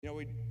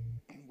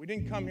we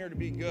didn't come here to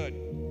be good.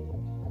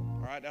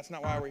 All right, that's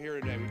not why we're here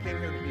today. We came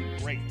here to be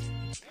great.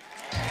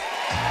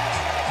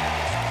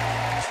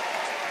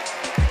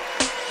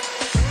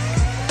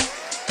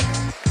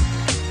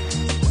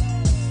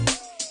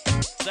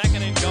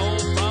 Second and goal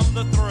from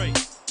the 3.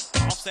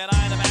 Offset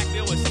eye in the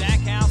backfield with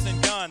Stackhouse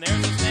and Gunn.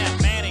 There's the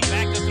snap. Manning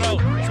back to throw.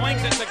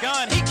 Swings it to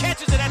Gunn. He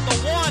catches it at the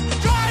 1.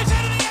 Drives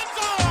into the end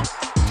zone.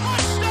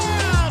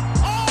 Touchdown,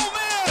 Ole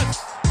Miss.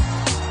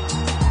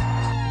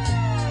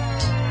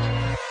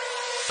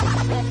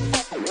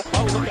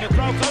 Oh, looking to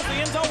throw. Close the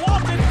end zone.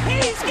 Walton.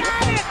 He's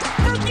got it.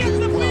 Forgets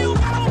the field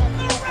goal.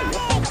 The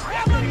Rebels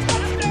have a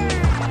touchdown.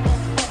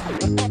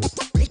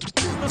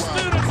 The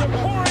students are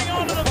pouring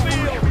onto the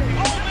field.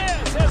 Ole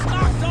Miss has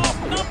knocked off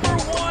number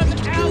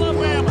 1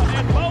 Alabama,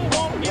 and Bo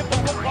won't give the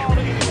football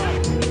to anybody.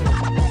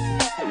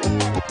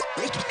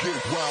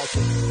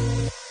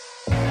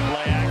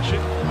 Play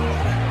action.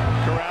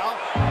 Corral.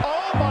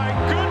 Oh my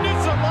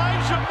goodness,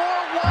 Elijah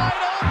Moore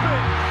wide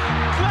open.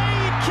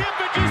 Lane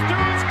Kiffin just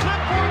threw his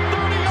clipboard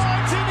 30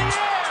 yards in the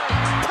air.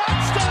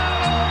 Touchdown,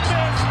 Ole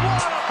Miss.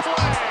 What a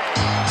play.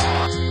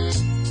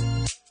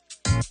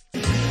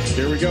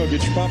 Here we go.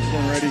 Get your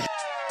popcorn ready.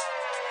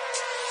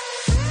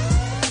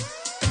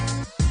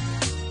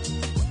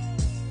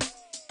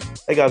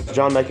 Hey guys,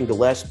 John Macon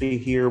Gillespie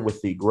here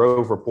with the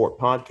Grove Report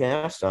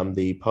podcast. I'm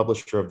the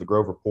publisher of the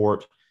Grove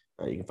Report.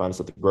 You can find us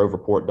at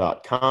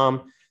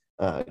thegrovereport.com.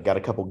 Got a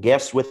couple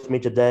guests with me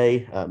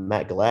today,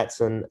 Matt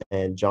Galatzan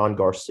and John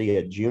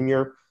Garcia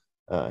Jr.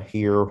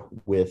 Here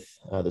with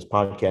this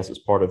podcast as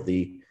part of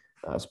the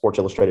Sports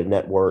Illustrated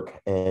Network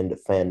and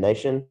Fan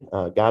Nation.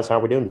 Guys, how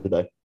are we doing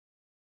today?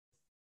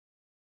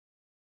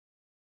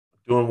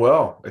 Doing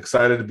well.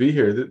 Excited to be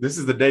here. This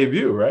is the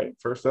debut, right?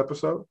 First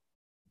episode?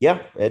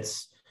 Yeah,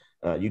 it's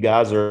you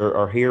guys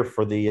are here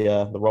for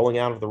the rolling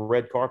out of the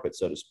red carpet,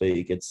 so to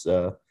speak. It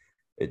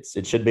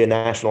should be a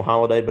national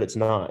holiday, but it's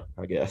not,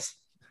 I guess.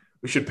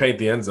 We should paint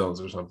the end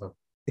zones or something.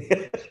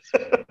 Yeah.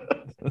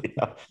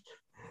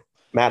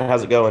 Matt,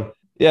 how's it going?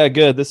 Yeah,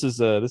 good. This is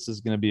going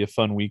to be a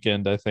fun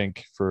weekend, I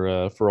think,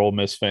 for Ole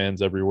Miss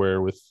fans everywhere,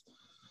 with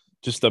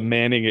just a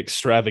Manning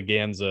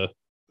extravaganza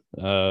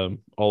all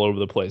over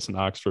the place in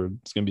Oxford.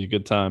 It's going to be a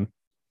good time.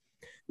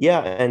 Yeah,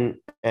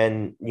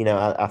 and you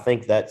know, I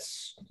think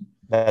that's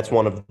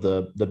one of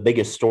the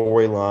biggest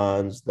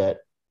storylines that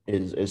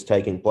is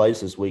taking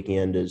place this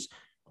weekend is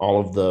all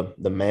of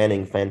the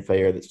Manning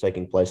fanfare that's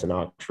taking place in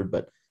Oxford.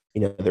 But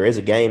you know, there is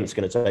a game that's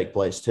going to take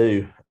place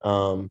too.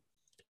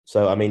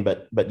 So I mean,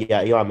 but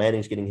yeah, Eli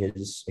Manning's getting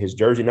his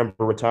jersey number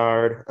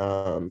retired.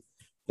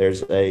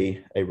 There's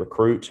a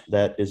recruit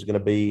that is going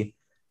to be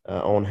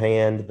on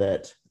hand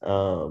that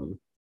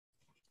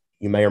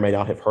you may or may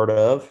not have heard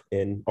of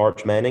in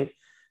Arch Manning.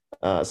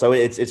 So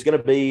it's going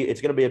to be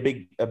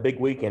a big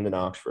weekend in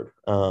Oxford.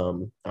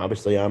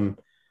 Obviously, I'm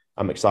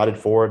excited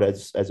for it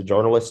as a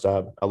journalist.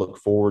 I look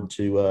forward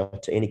to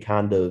any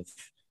kind of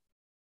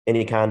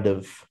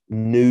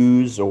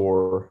news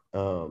or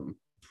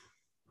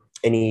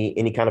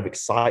any kind of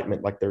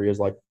excitement like there is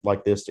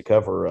like this to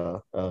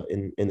cover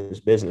in this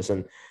business.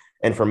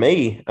 And for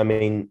me, I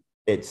mean,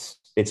 it's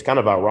kind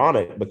of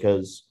ironic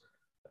because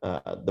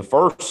the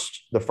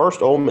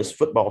first Ole Miss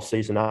football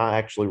season I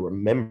actually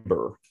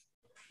remember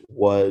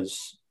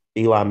was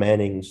Eli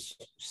Manning's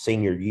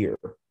senior year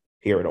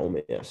here at Ole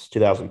Miss,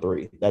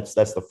 2003. That's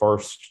the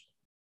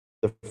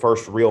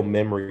first real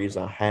memories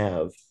I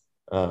have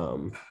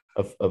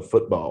of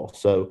football.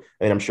 So,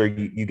 and I'm sure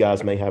you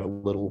guys may have a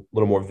little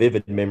more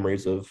vivid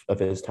memories of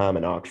his time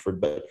in Oxford,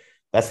 but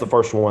that's the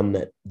first one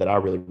that I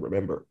really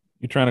remember.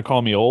 You trying to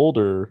call me old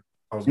or?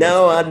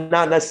 No,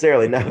 not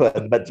necessarily. No,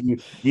 but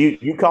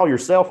you call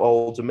yourself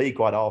old to me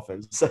quite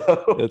often.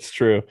 So that's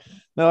true.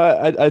 No,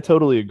 I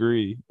totally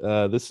agree.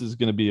 This is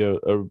going to be a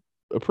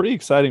pretty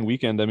exciting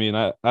weekend. I mean,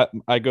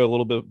 I go a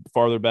little bit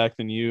farther back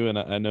than you, and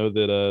I know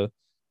that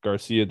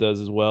Garcia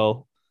does as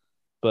well.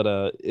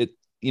 But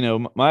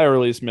my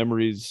earliest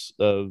memories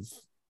of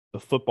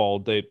football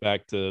date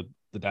back to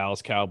the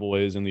Dallas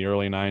Cowboys in the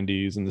early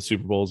 '90s and the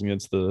Super Bowls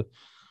against the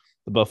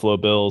Buffalo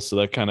Bills. So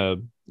that kind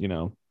of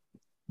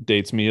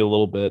dates me a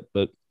little bit.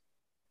 But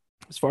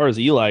as far as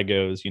Eli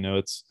goes,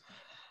 it's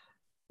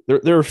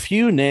there are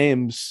few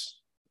names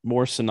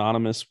more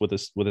synonymous with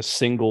a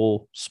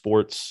single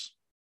sports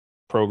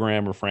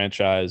program or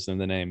franchise than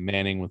the name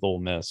Manning with Ole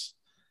Miss.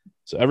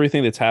 So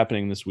everything that's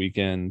happening this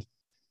weekend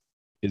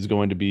is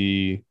going to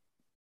be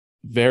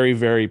very,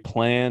 very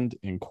planned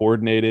and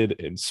coordinated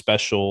and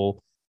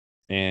special.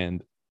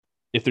 And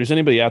if there's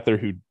anybody out there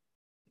who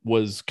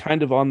was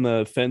kind of on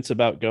the fence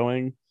about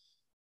going,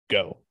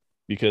 go.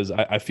 Because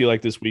I feel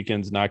like this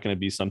weekend's not going to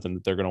be something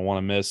that they're going to want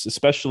to miss,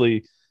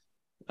 especially,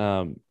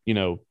 Eli's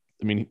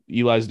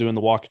doing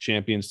the Walk of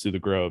Champions through the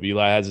Grove.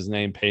 Eli has his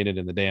name painted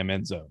in the damn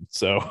end zone.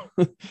 So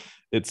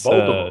it's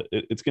going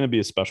to be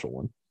a special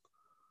one.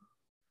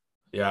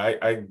 Yeah,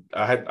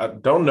 I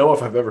don't know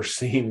if I've ever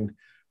seen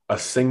a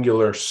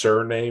singular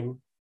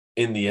surname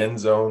in the end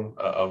zone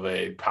of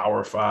a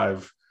Power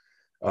 5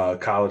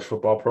 college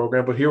football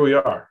program, but here we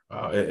are.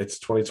 It's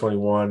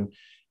 2021.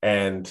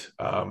 And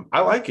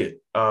I like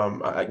it.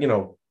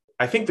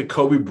 I think the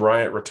Kobe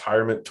Bryant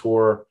retirement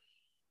tour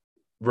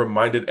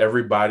reminded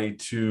everybody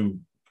to,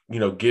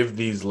 give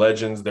these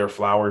legends their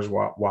flowers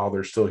while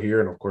they're still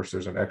here. And of course,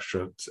 there's an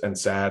extra and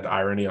sad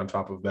irony on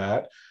top of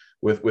that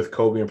with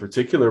Kobe in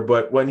particular.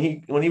 But when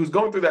he was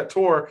going through that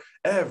tour,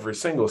 every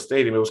single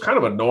stadium, it was kind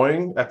of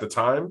annoying at the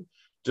time,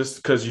 just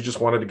because you just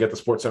wanted to get the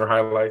SportsCenter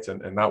highlights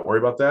and not worry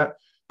about that.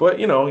 But,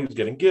 he was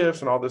getting gifts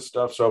and all this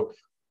stuff. So,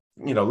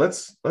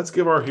 let's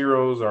give our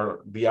heroes,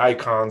 the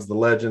icons, the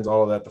legends,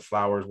 all of that, the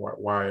flowers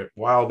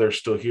while they're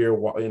still here.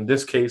 In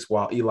this case,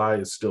 while Eli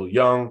is still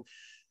young,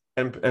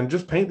 and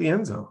just paint the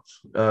end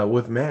zones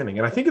with Manning.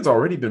 And I think it's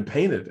already been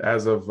painted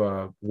as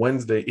of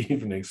Wednesday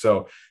evening.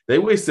 So they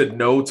wasted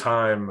no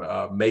time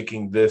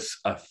making this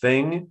a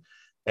thing.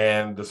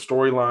 And the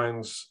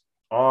storylines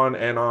on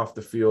and off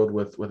the field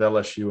with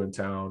LSU in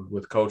town,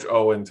 with Coach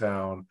O in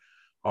town,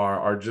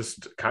 are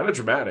just kind of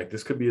dramatic.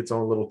 This could be its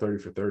own little 30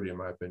 for 30, in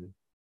my opinion.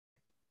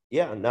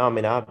 Yeah, no, I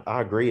mean, I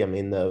agree. I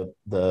mean,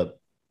 the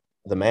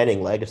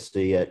Manning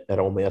legacy at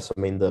Ole Miss, I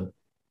mean, the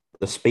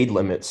speed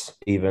limits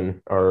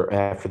are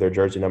after their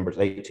jersey numbers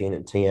 18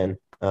 and 10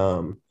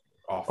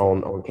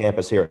 on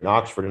campus here in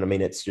Oxford. And I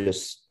mean, it's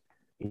just,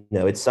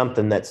 it's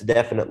something that's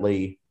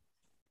definitely,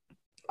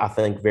 I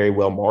think, very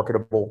well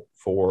marketable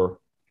for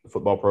the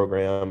football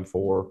program,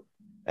 for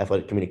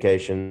athletic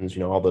communications,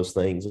 all those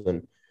things.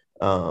 And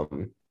I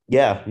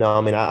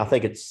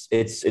think it's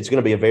going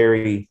to be a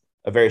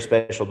very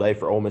special day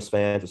for Ole Miss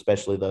fans,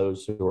 especially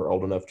those who are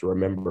old enough to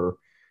remember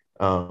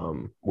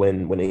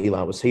when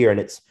Eli was here. And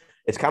it's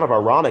kind of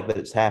ironic that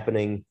it's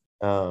happening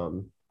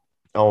on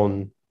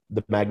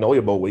the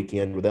Magnolia Bowl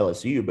weekend with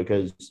LSU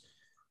because,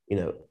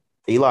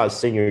 Eli's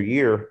senior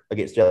year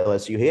against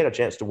LSU, he had a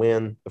chance to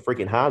win the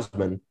freaking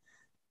Heisman.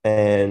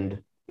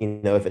 And,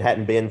 if it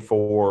hadn't been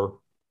for,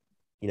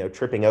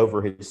 tripping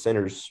over his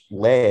center's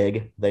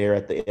leg there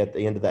at the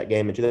end of that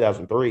game in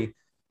 2003,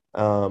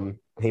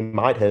 he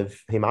might have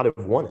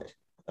won it.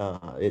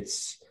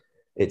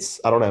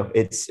 I don't know.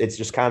 It's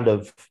just kind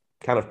of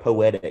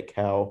poetic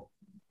how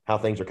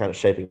things are kind of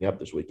shaping up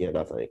this weekend,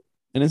 I think.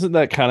 And isn't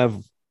that kind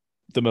of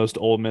the most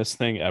Ole Miss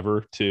thing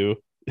ever too,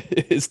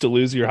 is to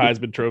lose your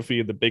Heisman Trophy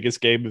in the biggest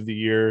game of the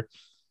year,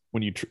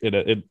 when you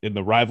in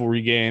the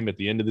rivalry game at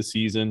the end of the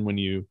season, when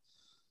you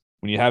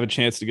have a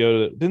chance to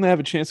go to, didn't they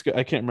have a chance to go?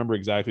 I can't remember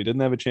exactly. Didn't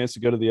they have a chance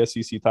to go to the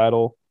SEC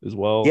title as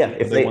well? Yeah,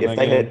 if they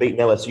had beaten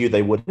LSU,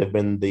 they would have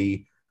been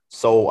the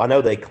sole. I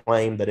know they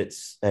claim that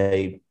it's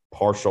a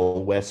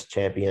partial West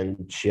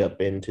championship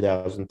in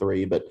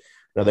 2003, but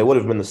no, they would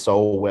have been the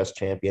sole West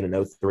champion in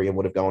 2003 and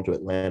would have gone to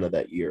Atlanta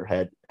that year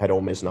had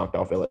Ole Miss knocked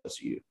off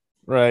LSU.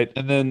 Right.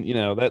 And then,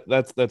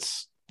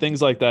 that's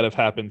things like that have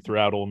happened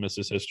throughout Ole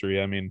Miss's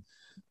history. I mean,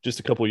 just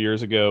a couple of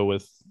years ago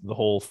with the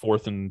whole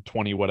 4th and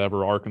 20,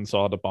 whatever,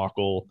 Arkansas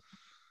debacle,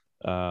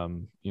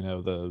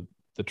 the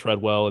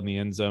Treadwell in the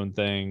end zone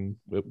thing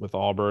with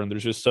Auburn.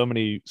 There's just so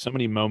many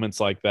moments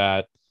like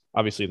that.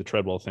 Obviously the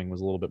Treadwell thing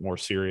was a little bit more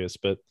serious,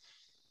 but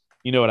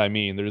you know what I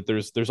mean?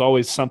 There's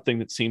always something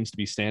that seems to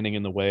be standing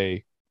in the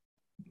way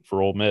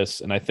for Ole Miss.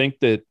 And I think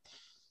that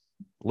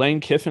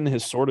Lane Kiffin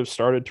has sort of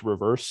started to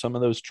reverse some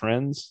of those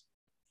trends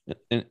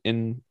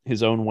in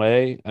his own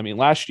way. I mean,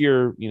 last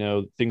year,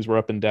 things were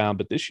up and down,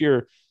 but this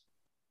year,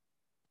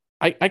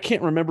 I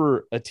can't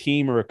remember a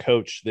team or a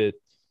coach that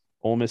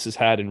Ole Miss has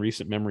had in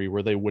recent memory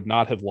where they would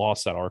not have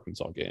lost that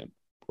Arkansas game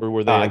or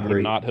where they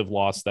would not have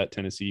lost that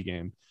Tennessee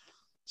game.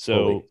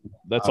 So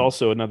that's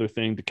also another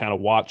thing to kind of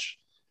watch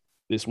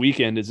this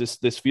weekend. Is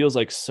this feels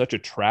like such a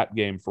trap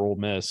game for Ole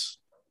Miss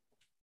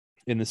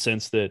in the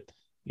sense that,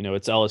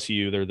 it's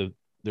LSU.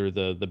 They're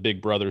the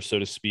big brother, so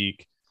to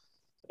speak.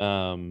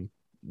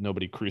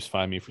 Nobody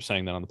crucify me for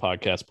saying that on the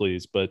podcast,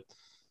 please. But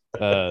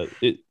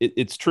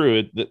it's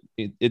true.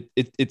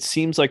 It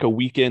seems like a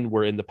weekend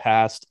where in the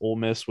past Ole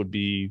Miss would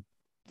be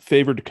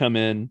favored to come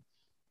in.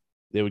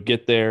 They would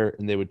get there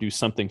and they would do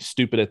something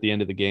stupid at the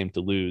end of the game to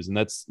lose. And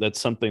that's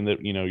something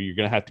that, you're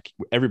going to have to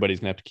everybody's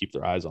going to have to keep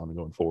their eyes on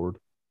going forward.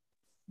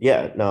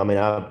 Yeah, no, I mean,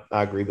 I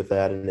agree with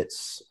that. And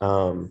it's,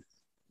 I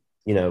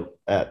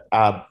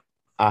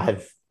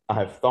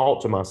have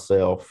thought to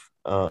myself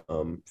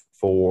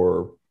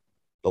for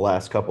the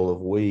last couple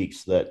of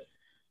weeks that,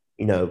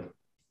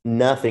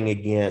 nothing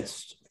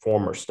against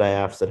former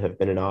staffs that have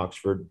been in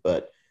Oxford,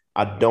 but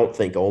I don't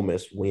think Ole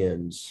Miss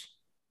wins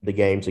the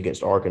games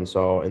against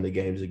Arkansas and the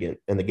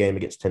game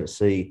against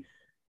Tennessee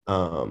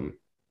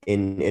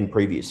in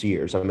previous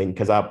years. I mean,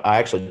 because I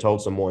actually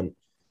told someone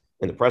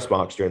in the press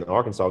box during the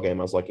Arkansas game,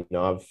 I was like,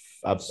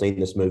 I've seen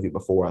this movie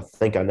before. I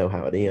think I know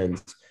how it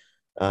ends,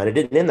 and it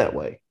didn't end that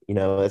way.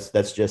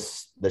 That's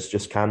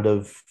just kind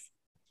of,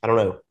 I don't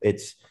know.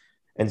 It's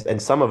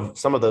and some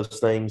of those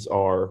things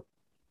are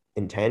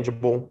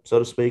intangible, so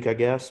to speak, I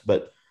guess.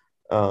 But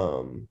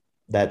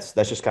that's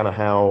just kind of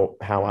how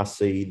I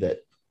see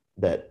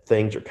that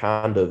things are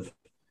kind of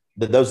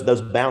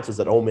those bounces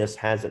that Ole Miss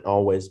hasn't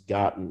always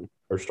gotten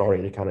are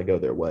starting to kind of go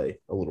their way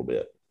a little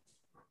bit.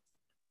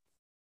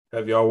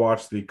 Have y'all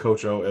watched the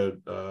Coach O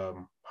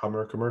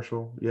Hummer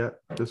commercial yet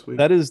this week?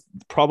 That is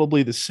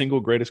probably the single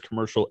greatest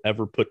commercial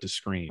ever put to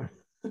screen.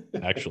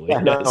 Actually,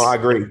 Yeah, no, I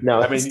agree.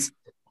 No, I mean,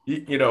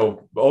 you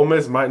know, Ole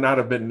Miss might not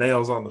have been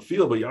nails on the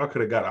field, but y'all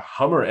could have got a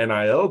Hummer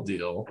NIL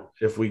deal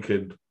if we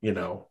could, you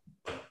know,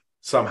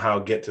 somehow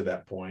get to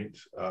that point.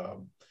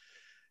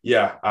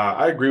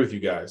 I agree with you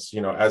guys. You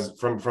know, as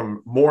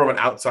from more of an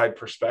outside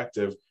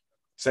perspective,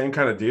 same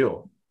kind of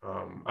deal.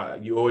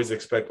 You always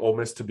expect Ole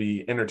Miss to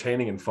be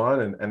entertaining and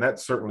fun, and that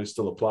certainly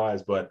still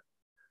applies, but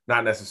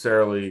not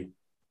necessarily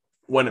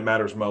when it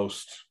matters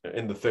most,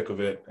 in the thick of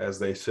it, as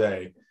they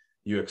say.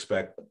 You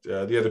expect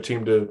the other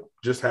team to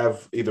just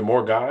have either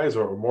more guys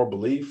or more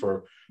belief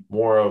or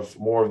more of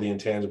the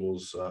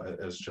intangibles,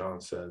 as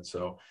John said.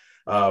 So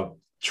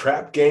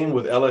trap game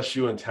with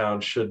LSU in town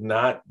should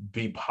not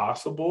be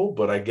possible,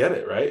 but I get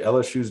it, right?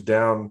 LSU's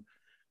down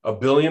 1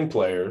 billion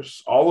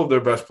players. All of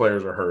their best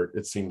players are hurt,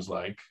 it seems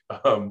like.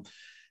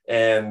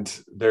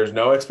 And there's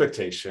no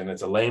expectation.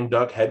 It's a lame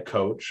duck head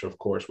coach, of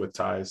course, with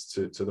ties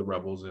to the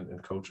Rebels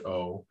and Coach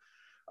O.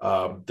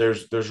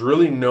 There's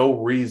really no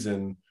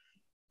reason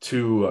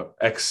to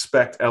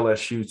expect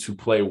LSU to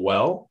play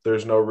well.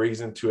 There's no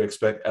reason to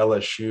expect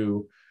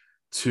LSU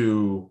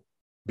to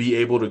be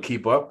able to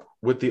keep up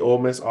with the Ole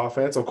Miss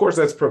offense. Of course,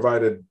 that's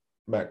provided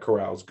Matt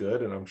Corral's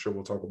good, and I'm sure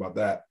we'll talk about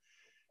that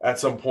at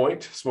some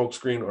point,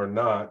 smokescreen or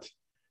not.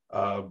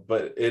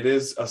 But it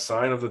is a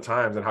sign of the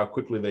times and how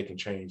quickly they can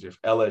change.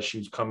 If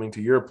LSU's coming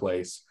to your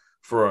place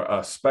for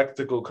a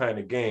spectacle kind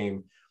of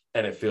game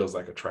and it feels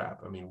like a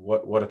trap, I mean,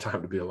 what a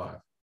time to be alive.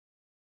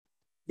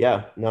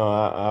 Yeah,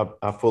 no,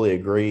 I fully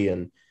agree,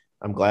 and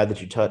I'm glad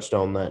that you touched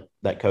on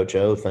that Coach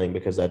O thing,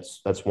 because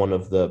that's one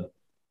of the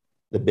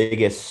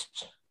biggest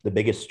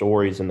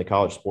stories in the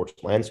college sports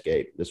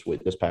landscape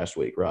this past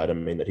week, right? I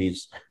mean, that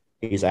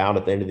he's out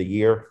at the end of the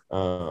year,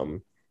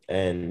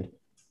 and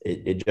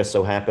it just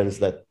so happens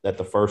that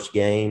the first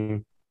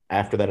game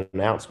after that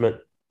announcement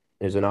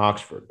is in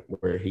Oxford,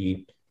 where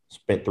he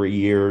spent 3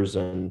 years,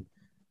 and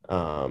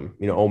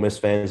Ole Miss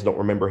fans don't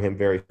remember him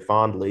very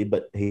fondly,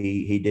 but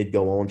he did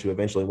go on to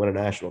eventually win a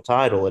national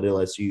title at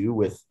LSU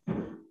with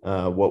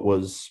what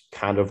was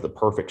kind of the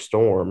perfect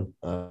storm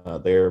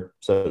there,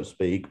 so to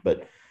speak.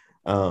 But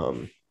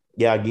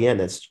again,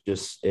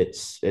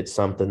 it's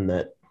something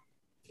that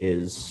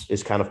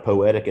is kind of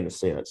poetic in a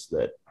sense,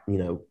 that, you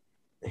know,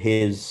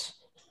 his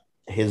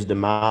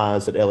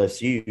demise at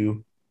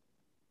LSU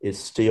is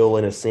still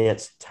in a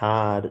sense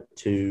tied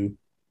to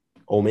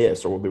Ole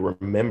Miss, or will be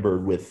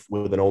remembered with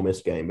an Ole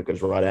Miss game,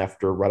 because right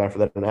after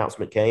that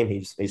announcement came,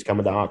 he's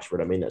coming to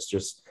Oxford. I mean, that's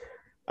just,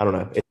 I don't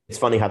know. It's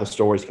funny how the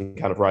stories can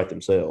kind of write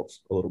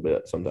themselves a little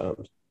bit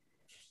sometimes.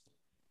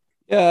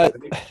 Yeah,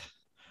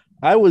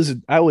 I was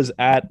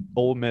at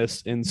Ole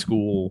Miss in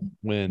school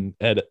when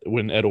Ed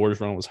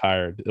Orgeron was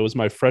hired. It was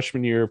my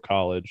freshman year of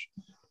college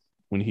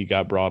when he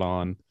got brought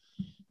on,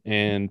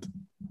 and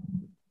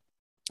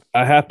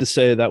I have to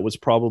say that was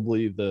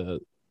probably the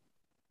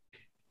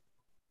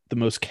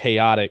most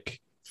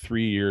chaotic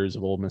 3 years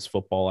of Ole Miss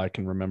football I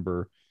can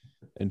remember,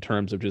 in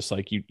terms of just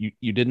like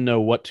you didn't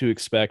know what to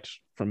expect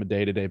from a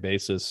day-to-day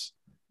basis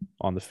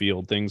on the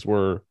field. Things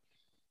were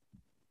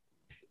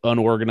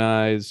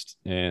unorganized,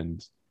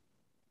 and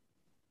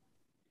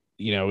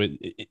you know,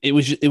 it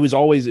was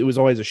always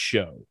a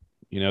show.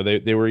 You know,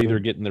 they were either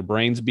getting their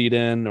brains beat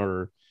in,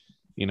 or,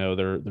 you know,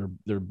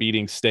 they're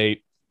beating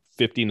State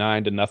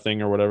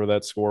 59-0 or whatever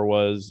that score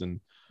was, and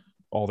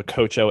all the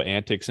Coach O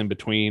antics in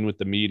between with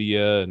the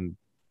media, and,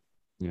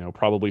 you know,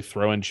 probably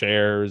throwing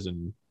chairs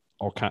and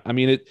all kind. I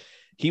mean,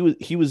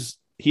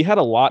 he had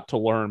a lot to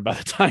learn by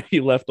the time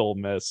he left Ole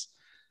Miss,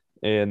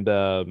 and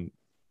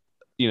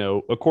you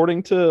know,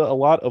 according to a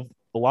lot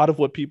of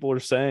what people are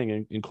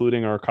saying,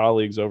 including our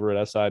colleagues over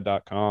at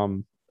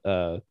SI.com,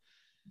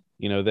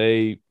 you know,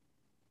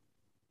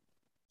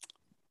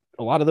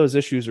 a lot of those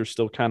issues are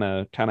still kind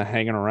of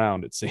hanging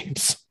around, it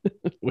seems,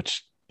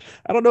 which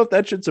I don't know if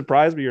that should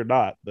surprise me or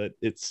not, but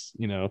it's,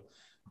 you know,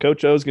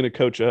 Coach O is going to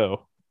Coach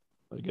O,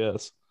 I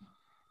guess.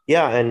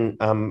 Yeah, and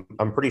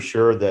I'm pretty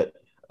sure that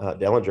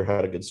Dellinger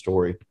had a good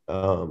story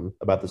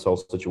about this whole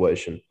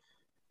situation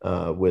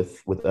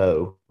with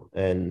O,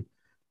 and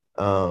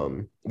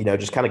you know,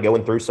 just kind of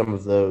going through some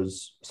of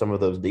those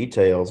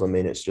details. I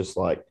mean, it's just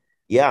like,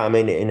 yeah, I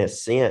mean, in a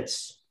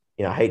sense,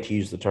 you know, I hate to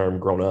use the term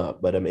grown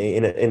up, but I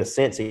mean, in a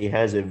sense, he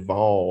has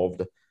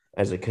evolved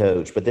as a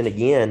coach. But then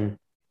again,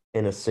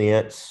 in a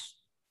sense,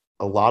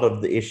 a lot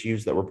of the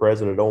issues that were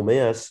present at Ole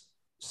Miss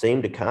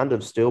seem to kind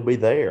of still be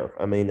there.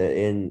 I mean,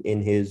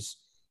 in his,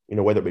 you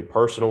know, whether it be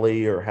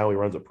personally or how he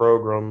runs a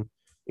program,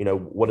 you know,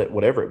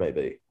 whatever it may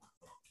be.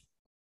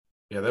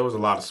 Yeah, there was a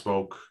lot of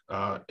smoke.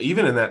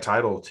 Even in that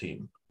title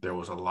team, there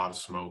was a lot of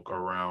smoke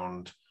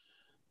around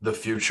the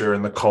future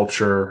and the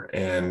culture.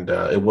 And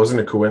it wasn't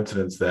a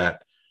coincidence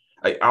that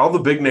all the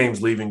big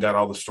names leaving got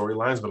all the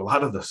storylines, but a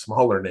lot of the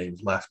smaller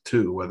names left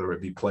too, whether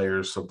it be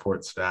players,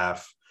 support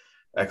staff,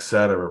 et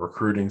cetera,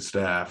 recruiting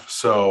staff.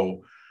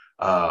 So,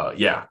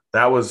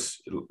 that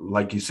was,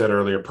 like you said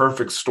earlier,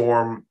 perfect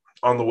storm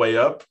on the way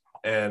up,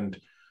 and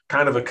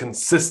kind of a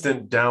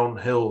consistent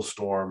downhill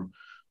storm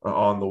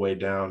on the way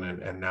down,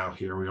 and now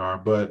here we are.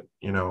 But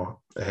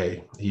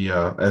hey, he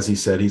as he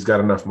said, he's got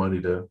enough money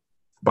to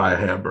buy a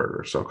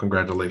hamburger. So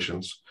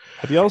congratulations.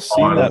 Have y'all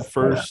seen that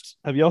first?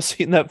 Have y'all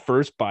seen that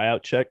first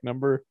buyout check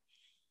number?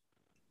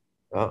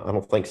 I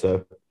don't think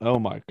so. Oh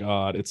my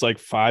God. It's like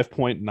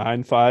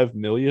 5.95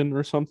 million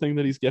or something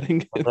that he's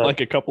getting in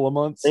like a couple of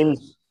months.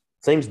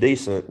 Seems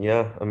decent.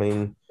 Yeah. I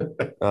mean,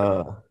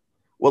 well,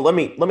 let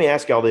me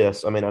ask y'all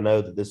this. I mean, I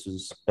know that this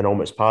is an Ole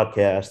Miss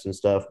podcast and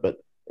stuff, but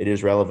it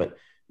is relevant.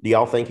 Do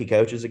y'all think he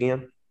coaches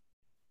again?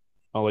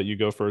 I'll let you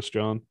go first,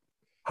 John.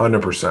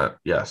 100%.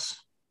 Yes.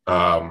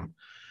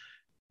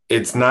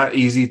 It's not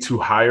easy to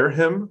hire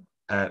him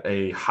at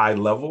a high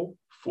level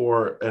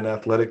for an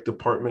athletic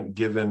department,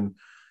 given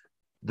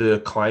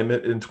the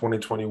climate in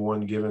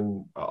 2021,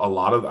 given a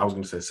lot of, I was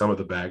going to say some of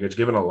the baggage,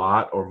 given a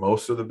lot or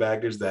most of the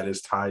baggage that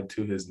is tied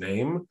to his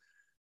name.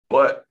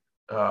 But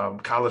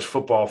college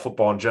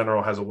football in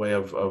general has a way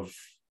of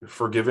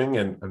forgiving,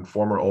 and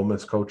former Ole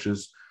Miss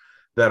coaches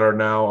that are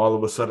now all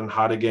of a sudden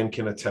hot again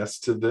can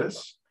attest to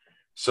this.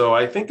 So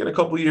I think in a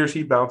couple of years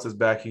he bounces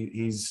back.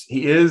 He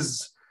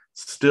is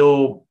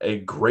still a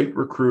great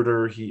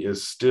recruiter. He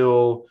is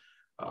still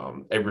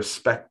a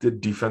respected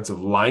defensive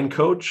line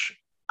coach.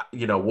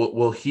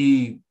 Will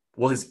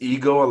his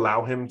ego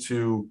allow him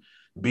to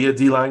be a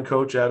D-line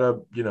coach at a,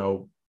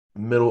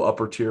 middle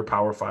upper tier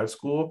Power 5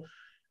 school?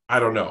 I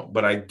don't know,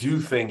 but I do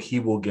think he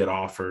will get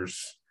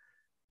offers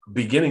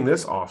beginning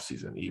this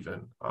offseason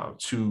even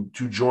to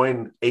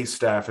join a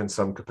staff in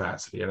some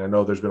capacity. And I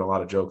know there's been a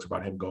lot of jokes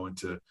about him going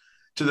to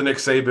the Nick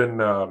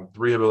Saban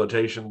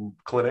rehabilitation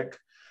clinic,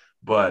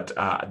 but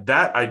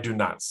that I do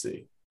not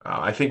see.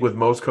 I think with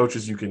most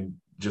coaches, you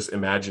can just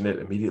imagine it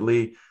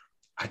immediately.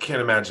 I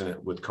can't imagine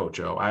it with Coach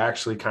O. I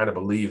actually kind of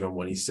believe him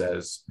when he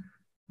says,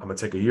 I'm going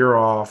to take a year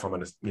off. I'm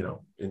going to,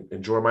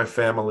 enjoy my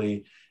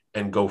family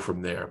and go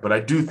from there. But I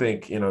do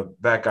think,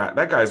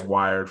 that guy's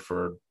wired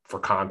for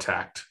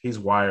contact. He's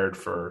wired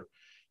for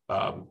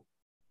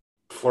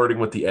flirting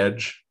with the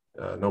edge,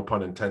 no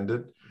pun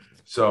intended.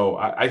 So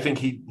I think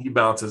he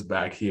bounces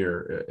back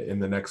here in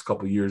the next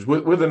couple of years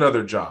with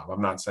another job.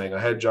 I'm not saying a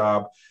head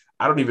job.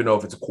 I don't even know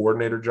if it's a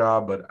coordinator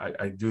job, but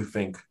I do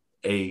think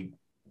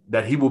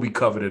that he will be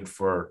coveted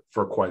for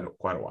quite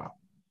a while.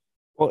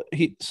 Well,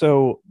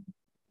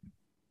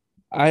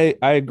 I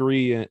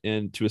agree,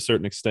 and to a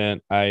certain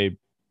extent, I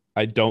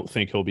don't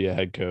think he'll be a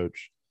head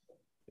coach,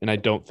 and I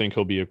don't think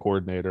he'll be a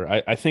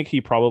coordinator. I think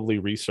he probably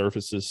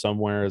resurfaces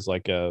somewhere as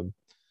like a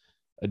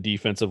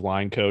defensive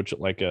line coach at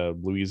like a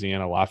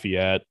Louisiana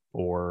Lafayette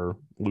or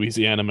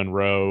Louisiana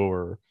Monroe,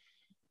 or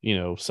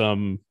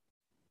some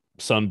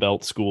Sun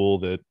Belt school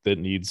that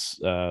needs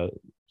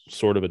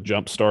sort of a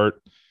jump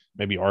start.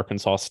 Maybe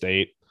Arkansas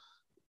State.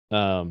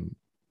 But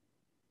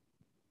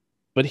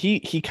he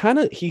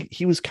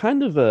was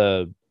kind of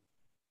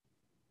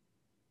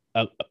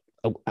I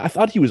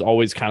thought he was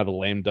always kind of a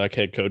lame duck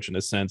head coach in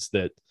the sense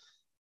that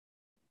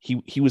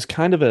he was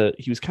kind of a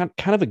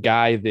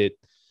guy that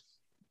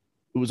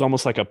it was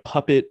almost like a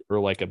puppet or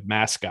like a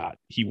mascot.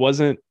 He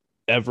wasn't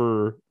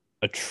ever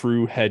a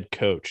true head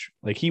coach.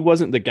 Like he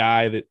wasn't the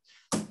guy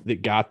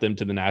that got them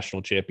to the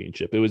national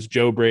championship. It was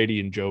Joe Brady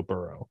and Joe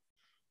Burrow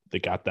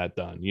that got that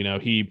done.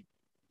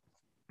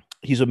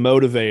 He's a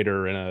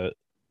motivator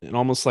and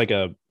almost like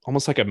a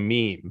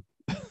meme,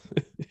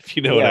 if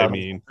you know what I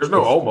mean. There's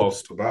no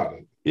almost about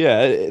it.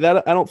 Yeah,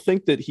 that I don't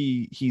think that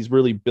he's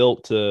really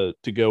built to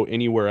go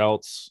anywhere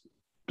else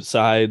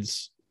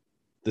besides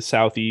the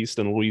Southeast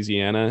and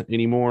Louisiana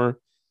anymore.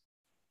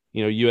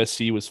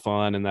 USC was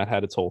fun and that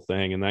had its whole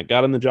thing, and that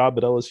got him the job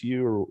at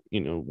LSU or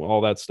all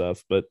that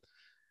stuff. But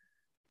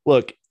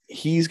look,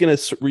 he's going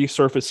to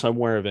resurface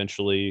somewhere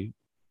eventually.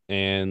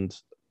 And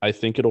I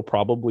think it'll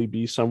probably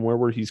be somewhere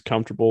where he's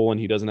comfortable and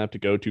he doesn't have to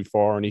go too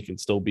far and he can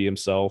still be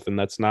himself. And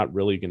that's not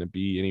really going to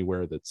be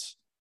anywhere that's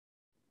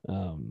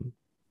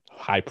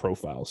high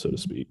profile, so to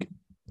speak.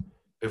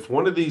 If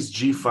one of these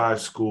G5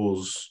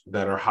 schools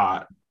that are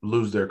hot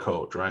lose their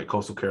coach, right?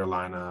 Coastal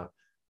Carolina,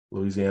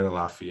 Louisiana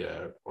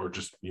Lafayette, or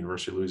just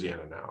University of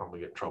Louisiana now, I'm going to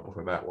get in trouble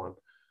for that one.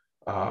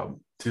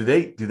 Do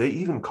they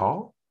even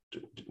call?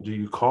 Do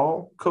you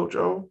call Coach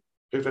O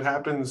if it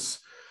happens?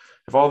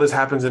 If all this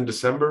happens in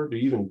December, do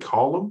you even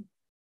call them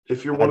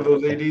if you're one of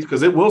those ADs?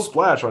 Because it will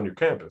splash on your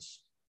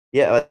campus.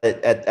 Yeah,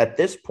 at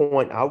this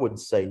point, I would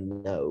say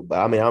no. But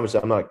I mean,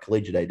 obviously, I'm not a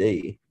collegiate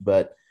AD.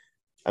 But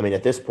I mean,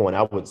 at this point,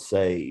 I would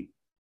say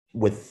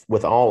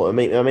with all. I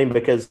mean,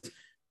 because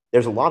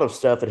there's a lot of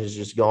stuff that has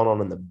just gone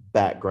on in the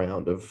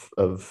background of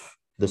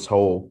this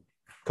whole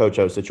Coach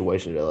O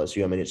situation at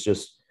LSU. I mean, it's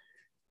just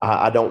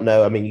I don't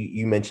know. I mean,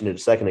 you mentioned it a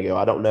second ago.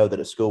 I don't know that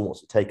a school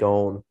wants to take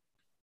on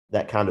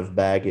that kind of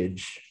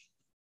baggage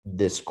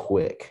this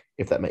quick,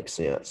 if that makes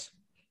sense.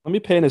 Let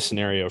me paint a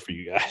scenario for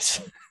you guys.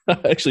 I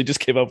actually just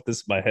came up with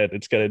this in my head.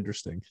 It's kind of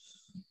interesting.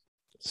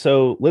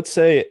 So let's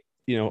say,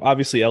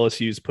 obviously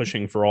LSU is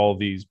pushing for all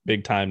these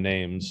big time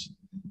names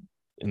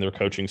in their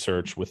coaching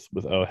search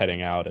with O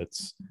heading out.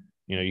 It's,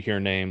 you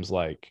hear names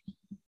like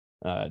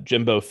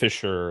Jimbo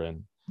Fisher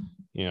and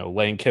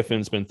Lane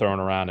Kiffin's been thrown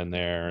around in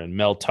there, and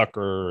Mel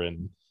Tucker,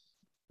 and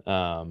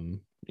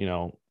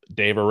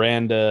Dave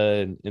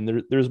Aranda,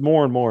 and there's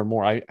more and more and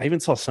more. I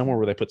even saw somewhere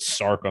where they put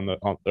Sark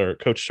or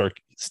Coach Sark,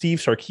 Steve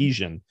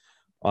Sarkisian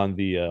on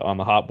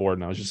the hot board,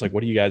 and I was just like,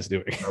 what are you guys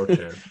doing?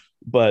 Okay.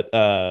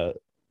 but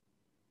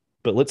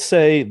let's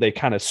say they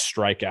kind of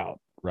strike out,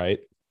 right?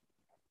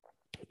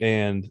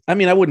 And I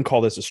mean, I wouldn't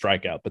call this a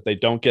strikeout, but they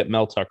don't get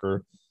Mel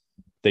Tucker,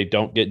 they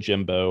don't get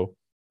Jimbo,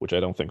 which I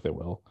don't think they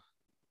will,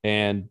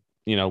 and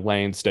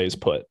Lane stays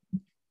put.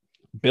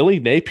 Billy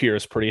Napier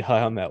is pretty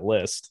high on that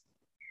list.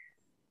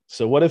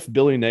 So what if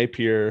Billy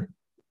Napier,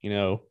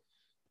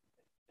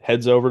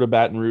 heads over to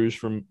Baton Rouge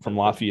from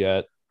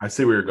Lafayette? I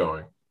see where you're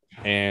going.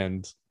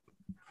 And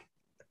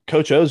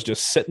Coach O's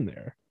just sitting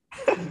there.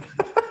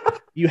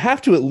 You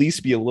have to at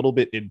least be a little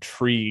bit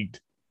intrigued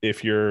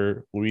if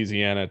you're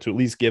Louisiana to at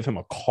least give him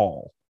a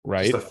call,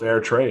 right? Just a fair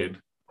trade.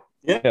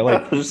 Yeah,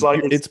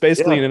 it's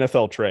basically an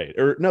NFL trade.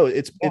 Or no,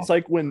 it's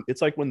like when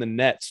the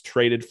Nets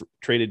traded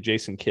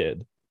Jason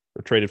Kidd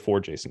or traded for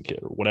Jason Kidd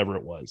or whatever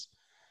it was.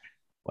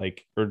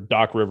 Or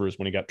Doc Rivers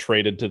when he got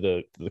traded to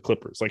the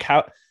Clippers. Like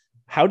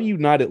how do you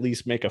not at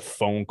least make a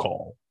phone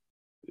call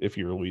if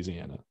you're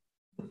Louisiana?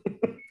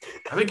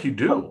 I think you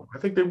do. I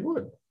think they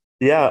would.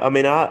 Yeah, I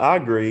mean, I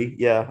agree.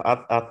 Yeah,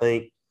 I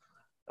think.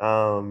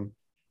 I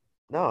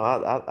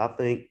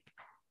think.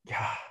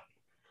 Yeah.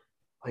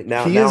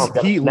 Now I've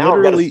got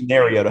a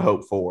scenario to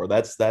hope for.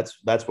 That's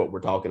what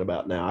we're talking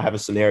about now. I have a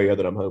scenario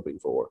that I'm hoping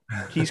for.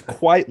 He's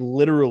quite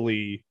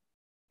literally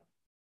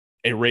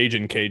a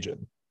raging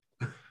Cajun.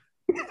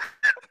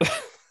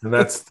 And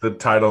that's the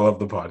title of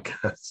the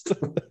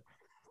podcast.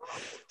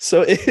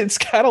 So it's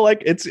kind of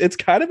like it's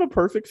kind of a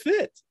perfect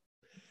fit.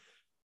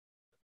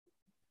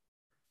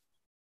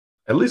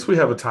 At least we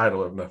have a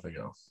title, if nothing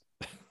else.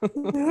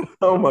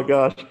 Oh my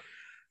gosh.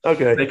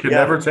 Okay. They can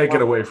never take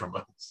it away from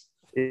us.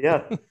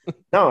 Yeah.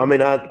 No, I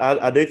mean,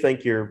 I do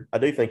think you're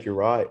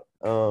right.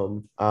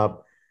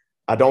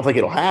 I don't think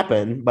it'll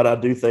happen, but I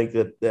do think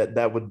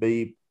that would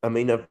be, I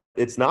mean,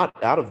 it's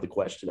not out of the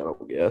question, I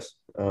don't guess.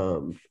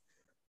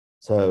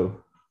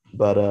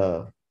 But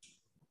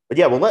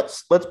yeah, well,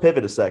 let's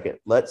pivot a second.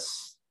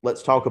 Let's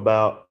talk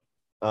about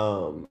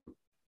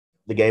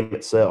the game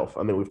itself.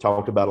 I mean, we've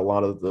talked about a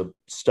lot of the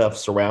stuff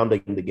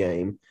surrounding the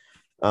game.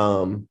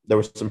 There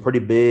was some pretty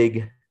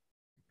big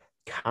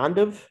kind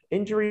of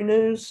injury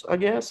news, I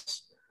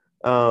guess.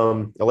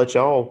 I'll let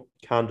y'all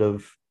kind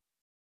of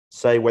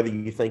say whether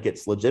you think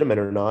it's legitimate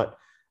or not.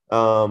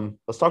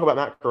 Let's talk about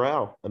Matt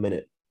Corral a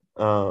minute.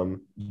 Do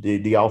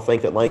y'all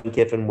think that Lane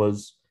Kiffin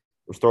was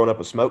throwing up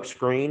a smoke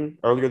screen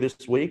earlier this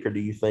week, or do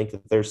you think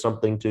that there's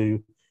something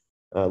to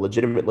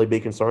legitimately be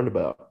concerned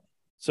about?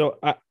 So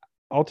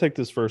I'll take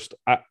this first.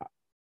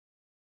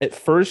 At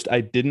first, I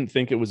didn't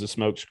think it was a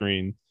smoke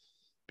screen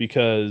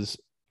because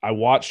I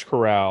watched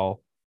Corral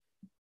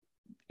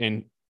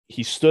and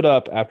he stood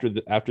up after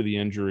the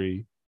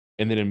injury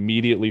and then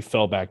immediately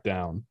fell back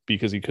down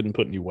because he couldn't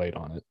put any weight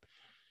on it.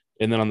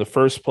 And then on the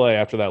first play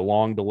after that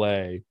long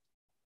delay,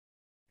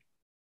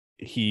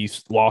 he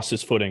lost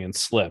his footing and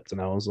slipped.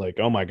 And I was like,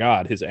 oh my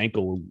God, his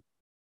ankle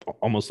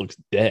almost looks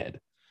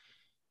dead.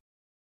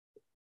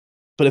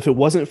 But if it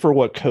wasn't for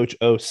what Coach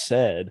O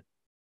said,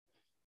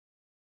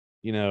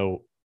 and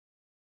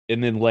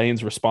then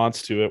Lane's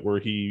response to it, where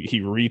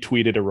he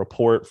retweeted a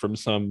report from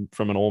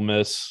an Ole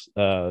Miss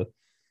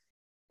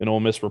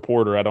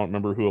reporter, I don't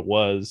remember who it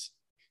was,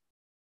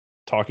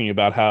 talking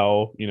about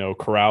how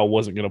Corral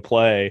wasn't going to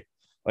play.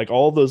 Like,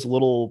 all those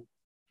little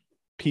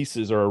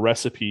pieces are a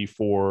recipe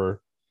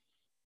for,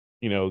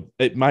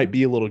 it might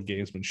be a little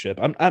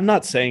gamesmanship. I'm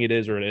not saying it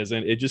is or it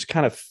isn't. It just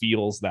kind of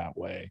feels that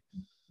way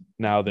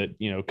now that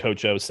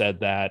Coach O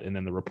said that, and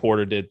then the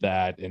reporter did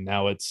that, and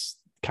now it's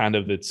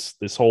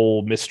this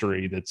whole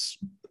mystery that's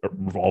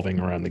revolving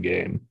around the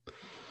game.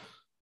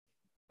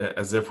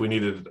 As if we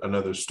needed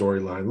another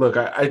storyline. Look,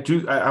 I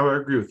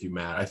agree with you,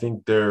 Matt. I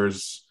think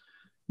there's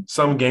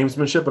some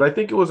gamesmanship, but I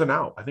think it was an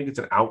out. I think it's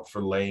an out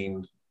for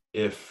Lane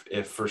if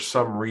for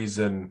some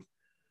reason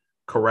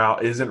Corral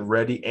isn't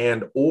ready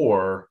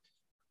or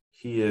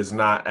he is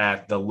not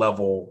at the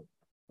level,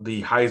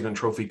 the Heisman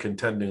Trophy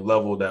contending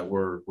level that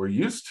we're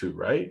used to,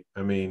 right?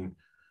 I mean,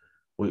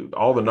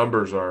 all the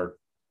numbers are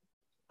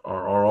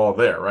all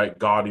there, right?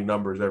 Gaudy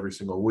numbers every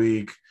single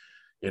week,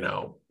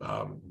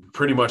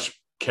 pretty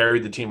much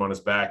carried the team on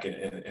his back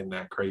in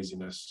that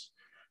craziness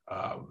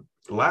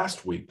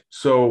last week.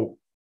 So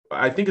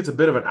I think it's a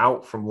bit of an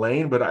out from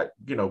Lane, but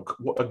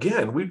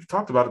again, we've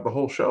talked about it the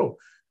whole show.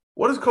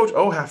 What does Coach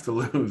O have to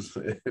lose?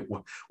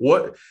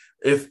 What,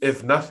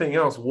 if nothing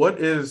else, what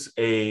is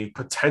a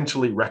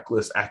potentially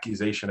reckless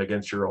accusation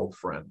against your old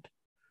friend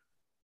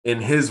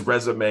in his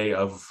resume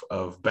of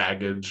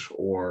baggage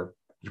or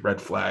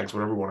red flags,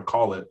 whatever you want to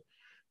call it?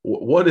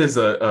 What is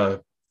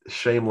a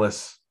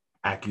shameless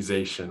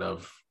accusation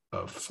of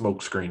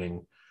smoke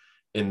screening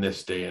in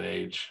this day and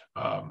age?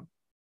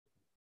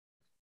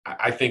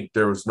 I think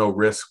there was no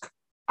risk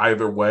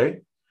either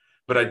way,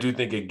 but I do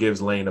think it gives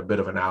Lane a bit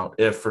of an out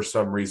if for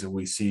some reason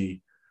we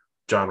see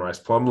John Rice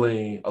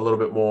Plumlee a little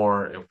bit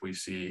more, if we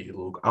see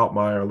Luke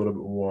Altmaier a little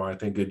bit more, I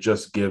think it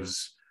just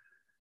gives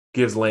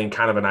Lane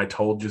kind of an I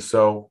told you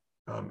so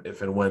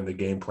if and when the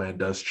game plan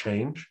does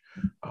change.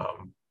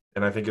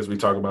 And I think as we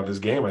talk about this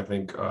game, I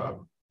think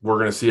we're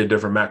going to see a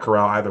different Matt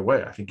Corral either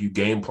way. I think you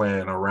game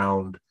plan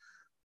around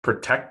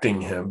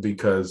protecting him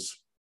because,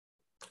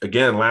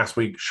 again, last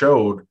week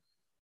showed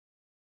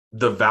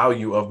the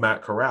value of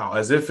Matt Corral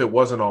as if it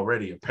wasn't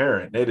already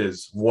apparent. It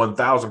is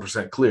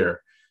 1,000%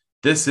 clear.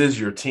 This is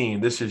your team.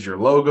 This is your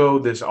logo.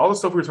 This all the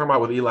stuff we were talking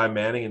about with Eli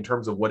Manning in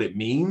terms of what it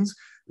means.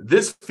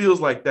 This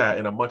feels like that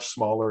in a much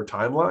smaller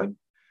timeline.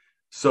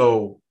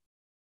 So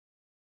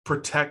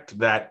protect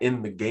that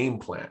in the game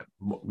plan.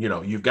 You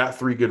know, you've got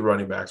 3 good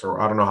running backs, or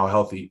I don't know how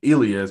healthy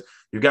Ely is.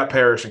 You've got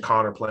Parrish and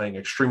Connor playing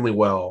extremely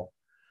well.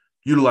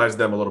 Utilize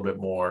them a little bit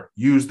more.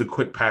 Use the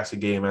quick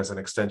passing game as an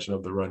extension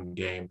of the run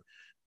game,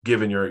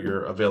 given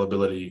your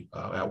availability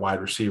at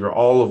wide receiver.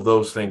 All of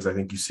those things I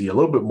think you see a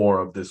little bit more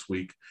of this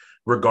week,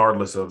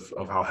 regardless of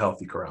how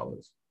healthy Corral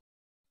is.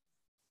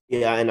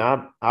 Yeah, and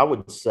I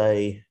would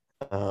say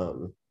I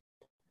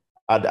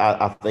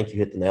think you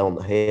hit the nail on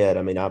the head.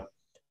 I mean, I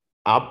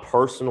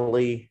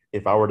personally,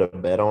 if I were to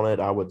bet on it,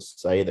 I would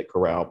say that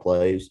Corral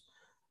plays.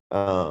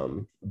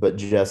 But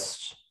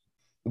just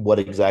what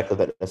exactly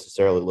that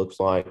necessarily looks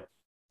like,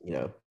 you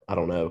know, I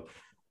don't know.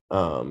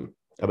 I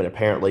mean,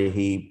 apparently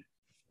he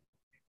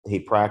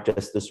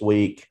practiced this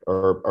week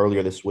or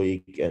earlier this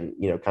week and,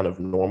 you know, kind of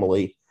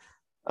normally.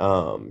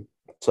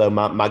 So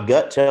my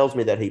gut tells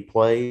me that he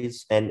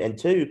plays. And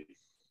two,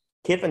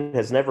 Kiffin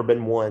has never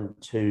been one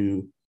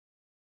to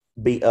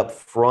be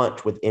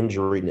upfront with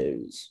injury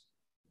news.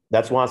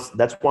 That's why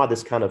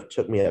this kind of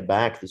took me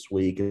aback this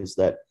week is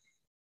that,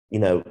 you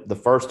know, the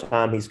first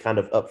time he's kind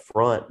of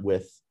upfront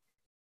with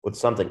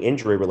something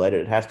injury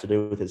related, it has to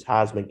do with his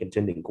Heisman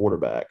contending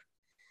quarterback.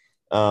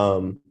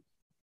 You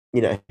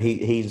know,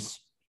 he's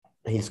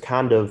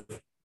kind of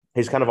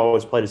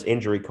always played his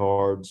injury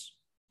cards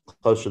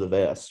close to the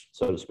vest,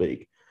 so to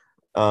speak.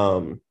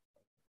 So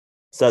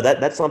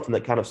that's something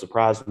that kind of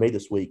surprised me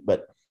this week.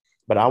 But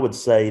I would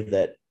say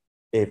that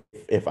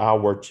if I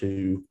were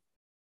to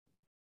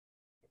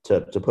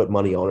put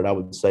money on it, I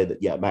would say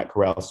that, yeah, Matt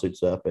Corral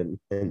suits up and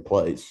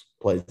plays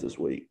this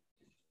week.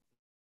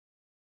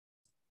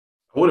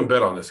 I wouldn't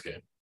bet on this game.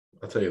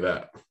 I'll tell you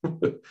that.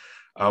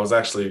 I was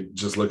actually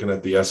just looking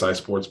at the SI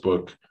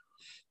Sportsbook,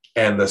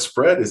 and the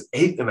spread is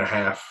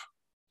 8.5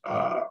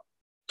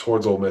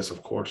 towards Ole Miss,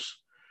 of course.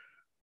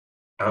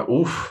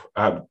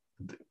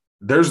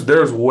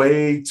 There's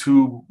way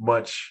too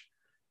much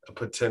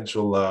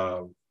potential.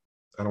 I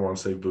don't want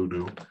to say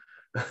voodoo,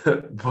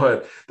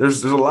 but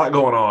there's a lot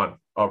going on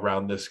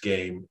around this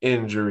game: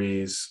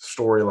 injuries,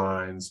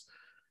 storylines,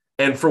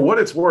 and for what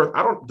it's worth,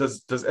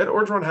 does Ed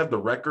Orgeron have the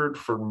record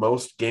for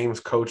most games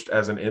coached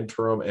as an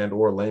interim and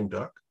or lame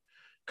duck?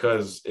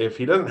 Because if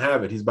he doesn't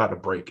have it, he's about to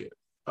break it.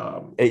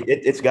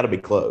 It's got to be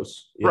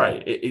close, yeah.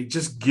 Right? It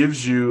just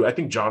gives you. I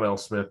think John L.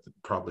 Smith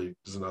probably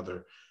is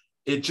another.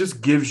 It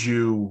just gives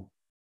you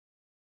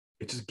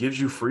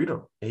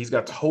freedom. He's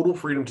got total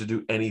freedom to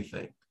do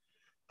anything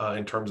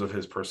in terms of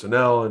his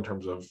personnel, in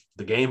terms of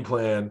the game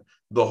plan,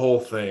 the whole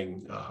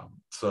thing.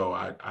 So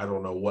I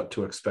don't know what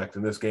to expect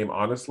in this game,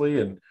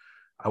 honestly, and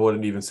I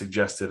wouldn't even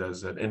suggest it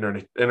as an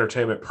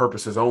entertainment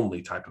purposes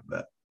only type of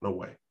bet. No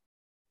way.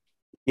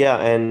 Yeah,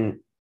 and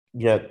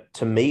you know,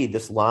 to me,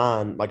 this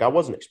line, like I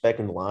wasn't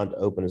expecting the line to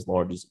open as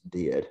large as it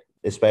did,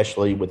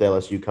 especially with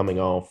LSU coming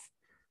off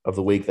of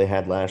the week they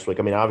had last week.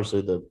 I mean,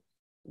 obviously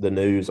the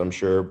news, I'm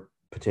sure,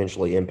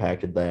 potentially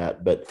impacted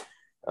that, but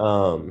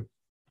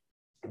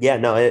yeah,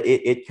 no,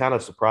 it kind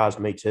of surprised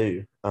me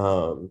too.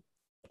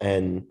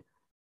 And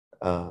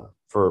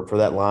for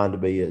that line to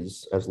be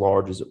as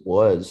large as it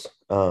was,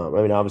 I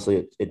mean,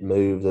 obviously it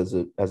moves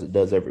as it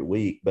does every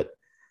week, but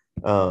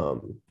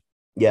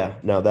yeah,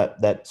 no,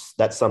 that's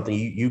something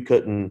you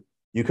couldn't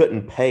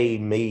pay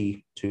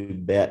me to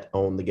bet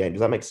on the game.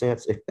 Does that make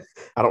sense?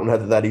 I don't know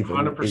that even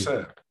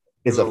 100%.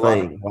 Is a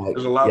thing.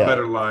 There's a lot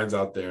better lines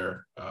out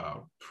there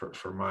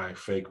for my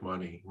fake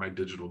money, my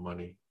digital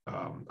money.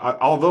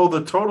 Although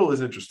the total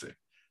is interesting,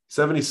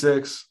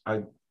 76.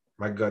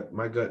 My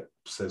gut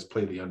says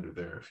play the under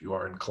there if you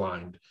are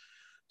inclined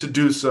to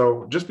do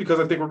so. Just because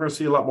I think we're going to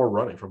see a lot more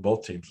running from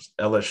both teams.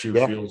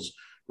 LSU feels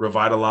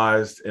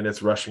revitalized in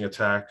its rushing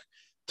attack.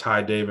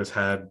 Ty Davis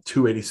had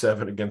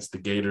 287 against the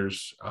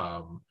Gators,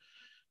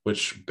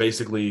 which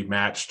basically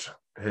matched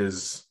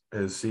his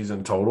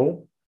season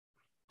total.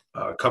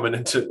 Coming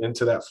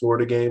into that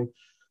Florida game.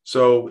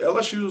 So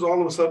LSU is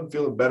all of a sudden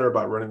feeling better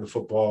about running the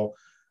football.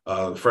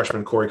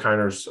 Freshman Corey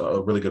Kiner's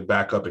a really good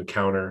backup and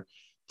counter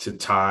to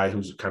Ty,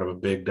 who's kind of a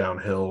big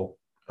downhill,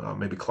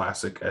 maybe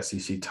classic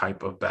SEC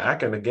type of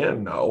back. And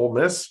again, Ole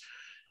Miss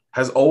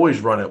has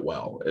always run it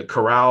well.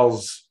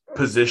 Corral's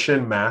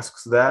position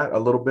masks that a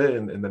little bit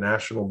in the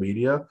national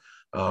media.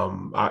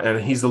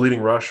 And he's the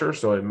leading rusher,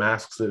 so it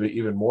masks it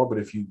even more. But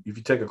if you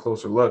take a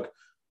closer look,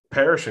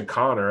 Parrish and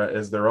Connor,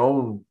 as their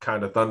own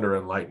kind of thunder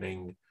and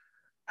lightning,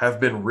 have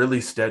been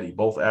really steady,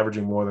 both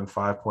averaging more than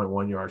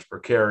 5.1 yards per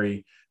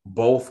carry,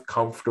 both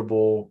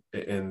comfortable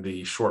in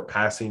the short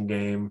passing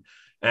game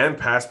and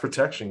pass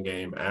protection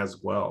game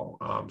as well.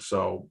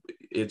 So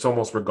it's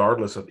almost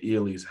regardless of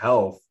Ely's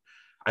health,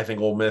 I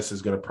think Ole Miss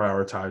is going to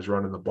prioritize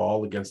running the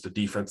ball against a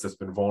defense that's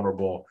been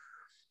vulnerable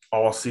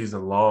all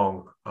season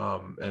long.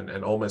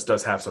 And Ole Miss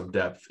does have some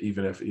depth,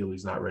 even if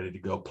Ely's not ready to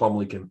go.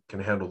 Plumlee can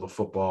handle the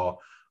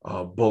football.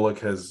 Bullock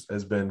has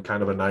been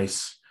kind of a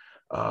nice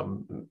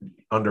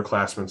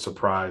underclassman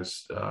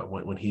surprise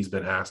when he's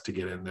been asked to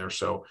get in there.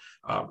 So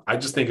I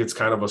just think it's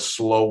kind of a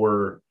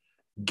slower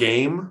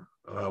game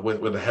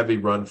with a heavy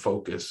run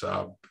focus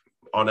on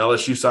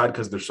LSU side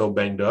because they're so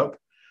banged up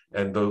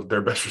and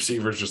their best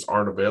receivers just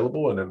aren't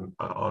available. And then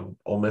on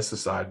Ole Miss's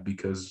side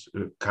because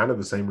kind of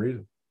the same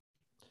reason.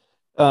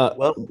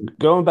 Well,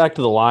 going back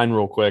to the line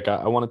real quick,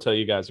 I want to tell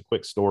you guys a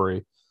quick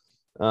story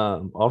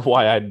on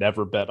why I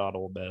never bet on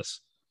Ole Miss.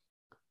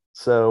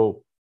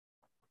 So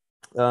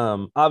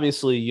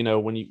obviously, you know,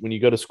 when you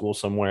go to school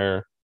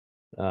somewhere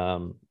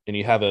and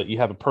you have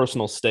a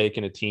personal stake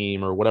in a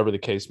team or whatever the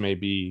case may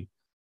be,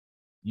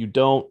 you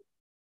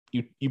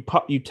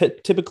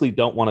typically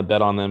don't want to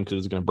bet on them because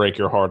it's going to break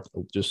your heart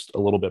just a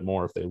little bit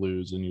more if they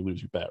lose and you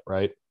lose your bet,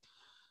 right?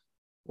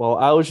 Well,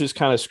 I was just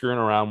kind of screwing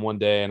around one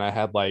day and I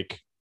had like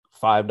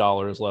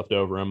 $5 left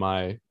over in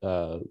my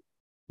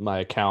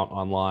account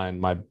online,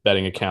 my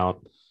betting account.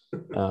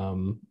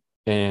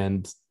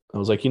 And I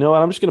was like, you know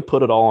what? I'm just going to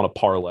put it all on a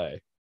parlay.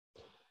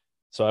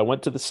 So I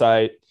went to the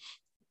site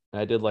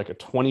and I did like a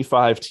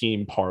 25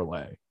 team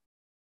parlay.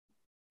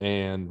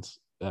 And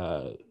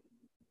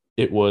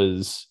it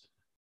was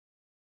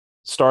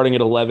starting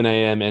at 11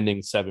 a.m.,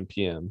 ending 7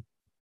 p.m.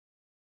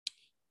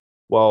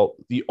 Well,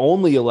 the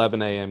only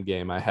 11 a.m.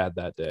 game I had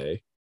that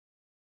day,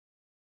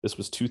 this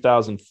was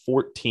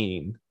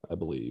 2014, I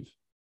believe.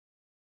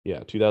 Yeah,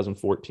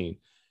 2014.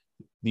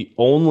 It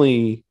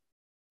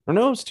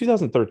was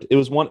 2013. It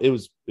was one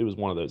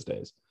of those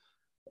days.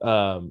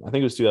 I think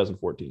it was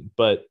 2014.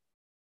 But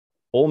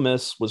Ole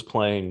Miss was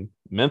playing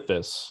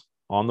Memphis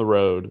on the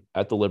road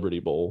at the Liberty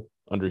Bowl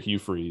under Hugh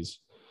Freeze.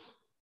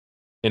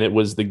 And it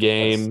was the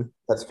game.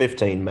 That's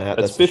 15, Matt.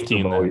 That's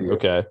 15 then.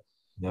 Okay.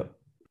 Yep.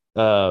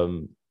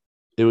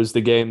 It was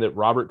the game that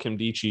Robert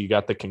Kimdichie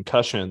got the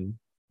concussion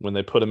when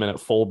they put him in at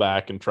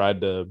fullback and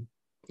tried to,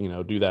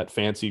 do that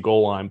fancy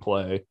goal line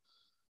play.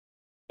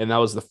 And that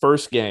was the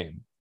first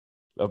game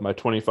of my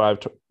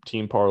 25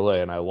 team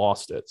parlay, and I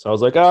lost it. So I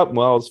was like, oh,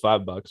 well, it's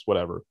 $5,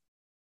 whatever.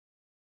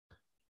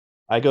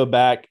 I go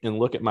back and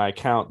look at my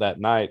account that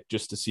night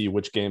just to see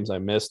which games I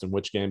missed and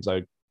which games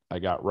I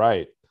got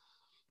right.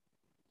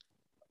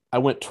 I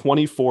went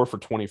 24 for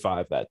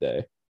 25 that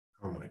day.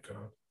 Oh, my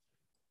God.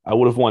 I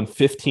would have won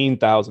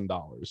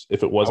 $15,000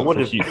 if it wasn't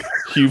for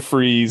Hugh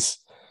Freeze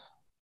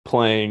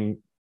playing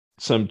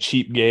some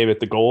cheap game at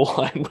the goal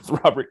line with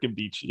Robert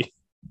Kimdichie.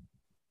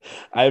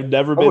 I've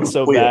never been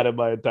so bad in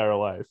my entire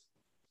life.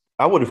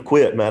 I would have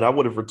quit, man. I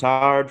would have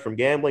retired from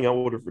gambling. I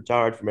would have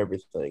retired from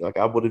everything. Like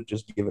I would have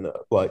just given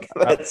up. Like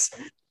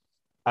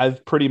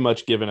I've pretty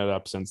much given it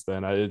up since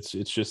then. It's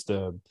just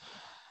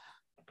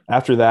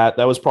after that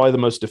was probably the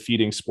most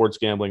defeating sports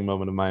gambling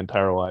moment of my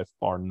entire life,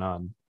 bar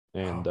none.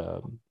 And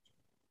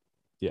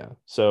yeah.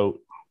 So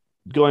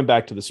going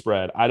back to the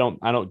spread, I don't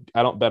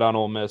bet on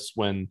Ole Miss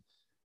when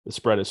the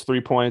spread is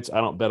 3 points.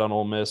 I don't bet on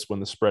Ole Miss when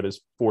the spread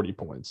is 40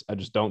 points. I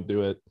just don't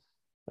do it.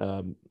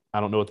 I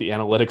don't know what the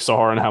analytics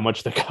are and how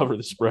much they cover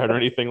the spread or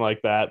anything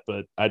like that,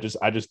 but I just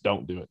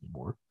don't do it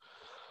anymore.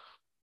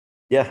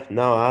 Yeah,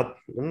 no,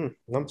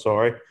 I'm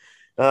sorry.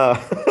 I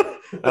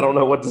don't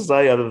know what to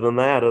say other than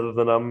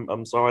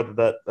I'm sorry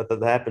that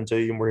happened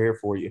to you and we're here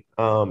for you.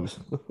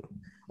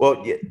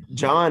 Well, yeah,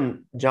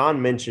 John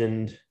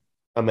mentioned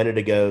a minute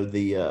ago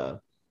the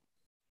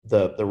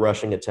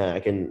rushing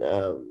attack, and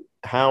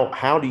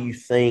how do you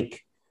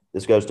think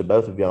this goes to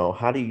both of y'all?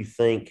 How do you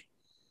think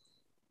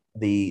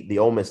the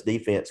Ole Miss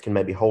defense can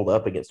maybe hold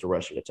up against a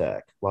rushing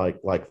attack like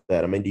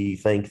that? I mean, do you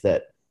think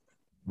that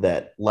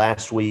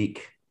last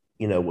week,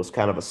 was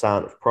kind of a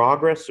sign of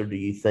progress, or do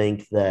you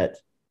think that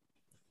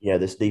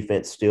this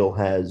defense still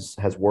has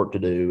work to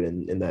do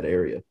in that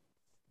area?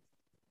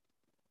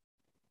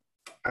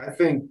 I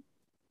think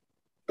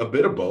a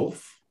bit of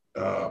both.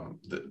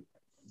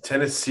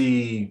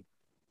 Tennessee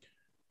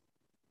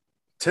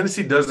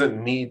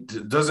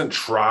doesn't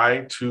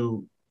try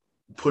to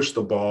push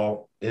the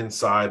ball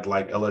inside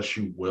like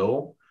LSU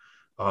will.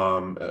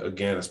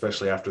 Again,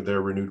 especially after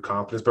their renewed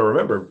confidence. But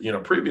remember,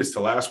 previous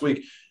to last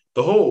week,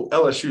 the whole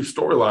LSU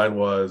storyline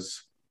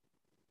was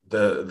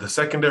the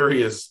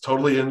secondary is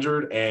totally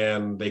injured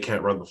and they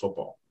can't run the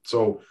football.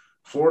 So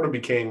Florida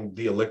became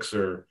the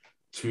elixir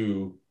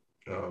to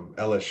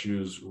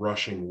LSU's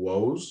rushing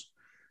woes.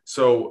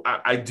 So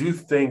I do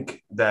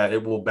think that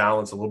it will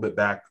balance a little bit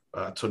back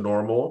to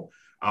normal.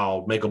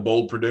 I'll make a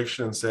bold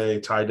prediction and say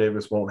Ty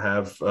Davis won't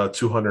have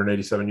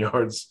 287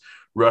 yards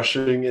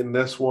rushing in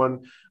this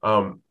one.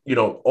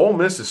 Ole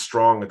Miss is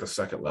strong at the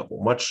second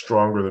level, much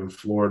stronger than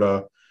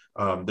Florida.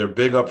 They're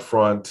big up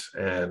front,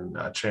 and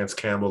Chance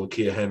Campbell,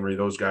 Lakia Henry,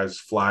 those guys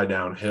fly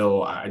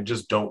downhill. I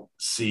just don't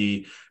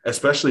see,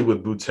 especially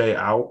with Boutte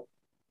out,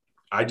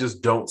 I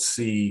just don't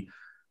see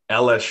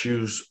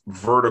LSU's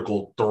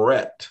vertical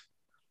threat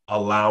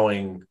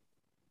allowing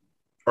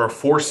or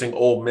forcing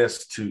Ole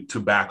Miss to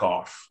back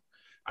off.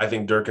 I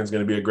think Durkin's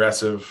going to be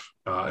aggressive,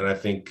 and I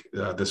think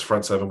this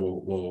front seven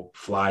will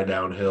fly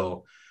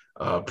downhill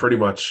pretty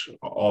much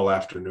all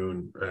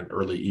afternoon and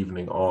early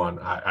evening on.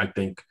 I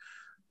think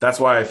that's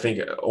why I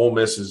think Ole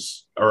Miss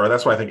is, or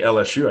that's why I think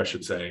LSU, I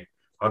should say,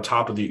 on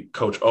top of the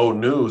Coach O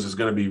news, is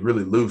going to be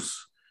really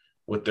loose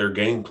with their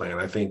game plan.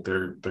 I think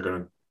they're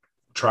going to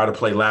try to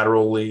play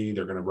laterally.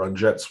 They're going to run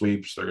jet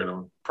sweeps. They're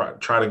going to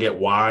try to get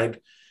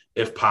wide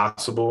if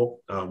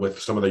possible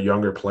with some of the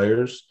younger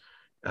players,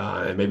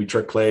 and maybe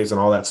trick plays and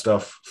all that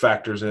stuff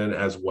factors in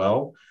as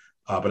well.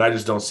 But I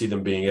just don't see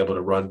them being able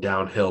to run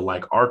downhill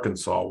like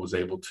Arkansas was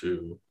able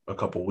to a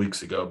couple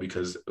weeks ago,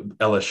 because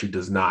LSU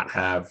does not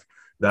have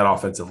that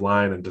offensive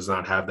line and does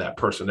not have that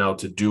personnel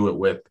to do it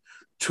with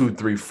 2,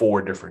 3,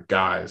 4 different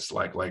guys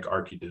like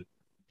Arky did.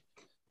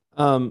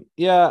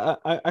 Yeah,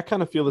 I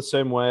kind of feel the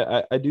same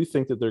way. I do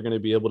think that they're going to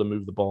be able to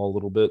move the ball a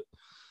little bit.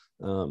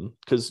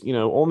 Because,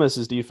 Ole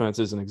Miss's defense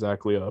isn't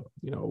exactly a,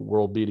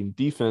 world-beating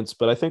defense,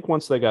 but I think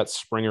once they got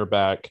Springer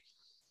back,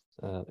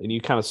 and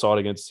you kind of saw it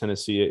against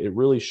Tennessee, it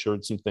really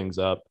shored some things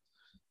up,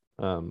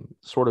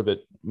 sort of at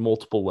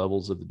multiple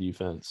levels of the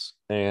defense.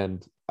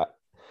 And,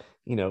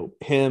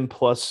 him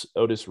plus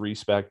Otis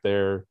Reese back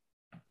there,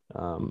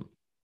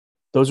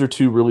 those are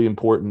two really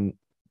important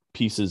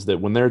pieces that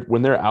when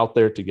they're out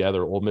there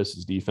together, Ole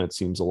Miss's defense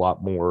seems a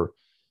lot more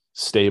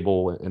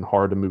stable and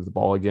hard to move the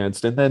ball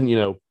against. And then,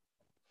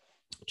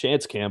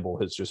 Chance Campbell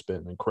has just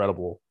been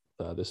incredible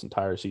this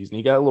entire season.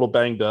 He got a little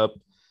banged up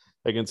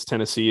against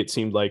Tennessee. It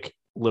seemed like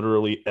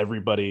literally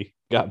everybody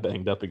got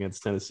banged up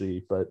against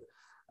Tennessee, but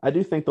I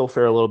do think they'll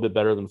fare a little bit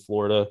better than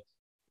Florida.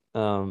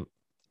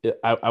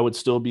 I would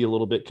still be a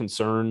little bit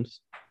concerned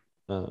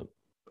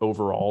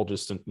overall,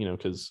 just,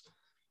 because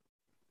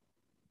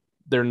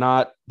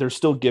they're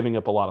still giving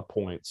up a lot of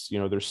points.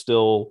 There's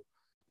still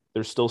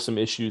some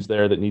issues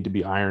there that need to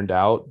be ironed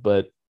out,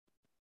 but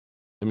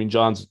I mean,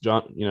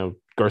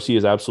 Garcia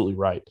is absolutely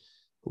right.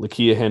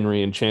 Lakia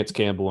Henry and Chance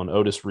Campbell and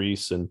Otis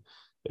Reese and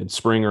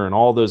Springer and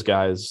all those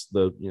guys,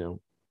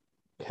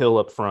 Hill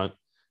up front,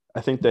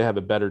 I think they have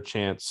a better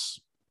chance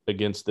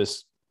against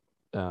this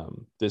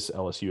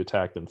LSU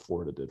attack than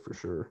Florida did, for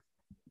sure.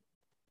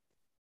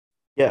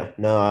 Yeah,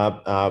 no,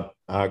 I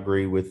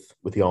agree with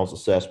y'all's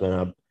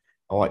assessment.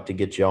 I like to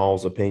get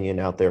y'all's opinion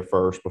out there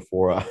first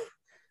before I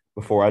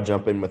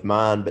jump in with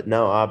mine. But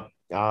no,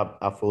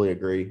 I fully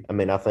agree. I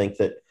mean, I think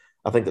that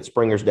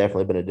Springer's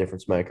definitely been a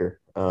difference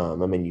maker. I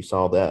mean, you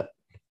saw that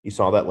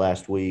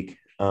last week.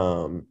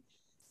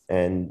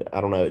 And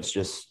I don't know, it's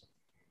just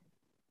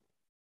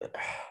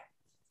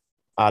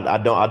I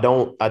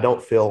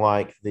don't feel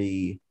like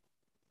the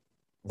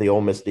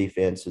Ole Miss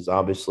defense is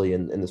obviously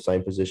in the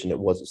same position it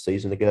was a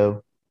season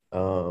ago.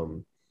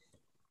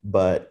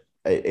 But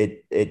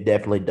it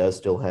definitely does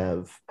still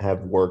have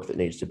work that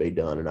needs to be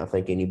done. And I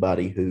think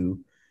anybody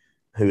who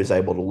is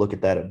able to look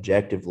at that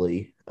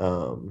objectively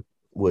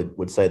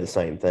would say the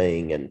same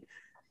thing. And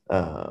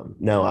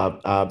no,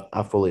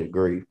 I fully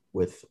agree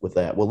with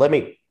that. Well, let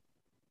me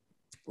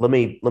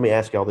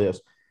ask y'all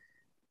this.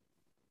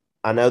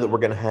 I know that we're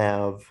going to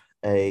have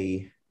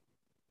like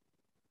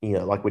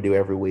we do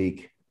every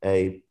week,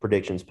 a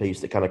predictions piece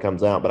that kind of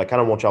comes out, but I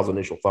kind of want y'all's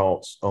initial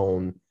thoughts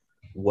on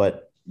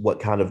what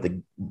kind of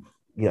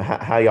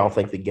how y'all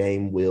think the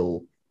game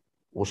will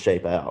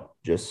shape out,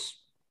 just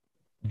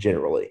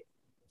generally.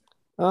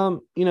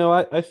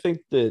 I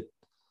think that,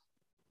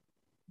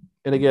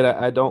 and again,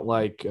 I don't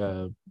like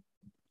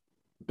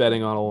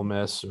betting on Ole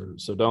Miss,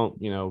 so don't,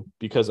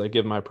 because I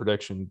give my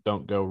prediction,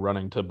 don't go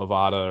running to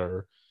Bovada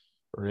or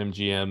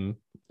MGM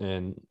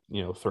and,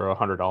 throw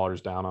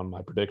 $100 down on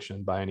my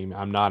prediction by any means.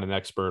 I'm not an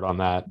expert on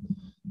that.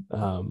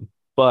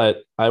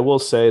 But I will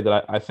say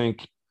that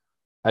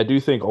I do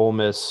think Ole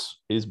Miss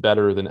is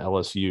better than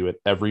LSU at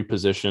every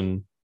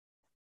position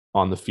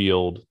on the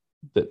field.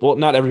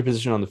 Not every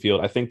position on the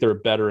field. I think they're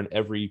better in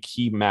every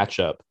key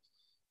matchup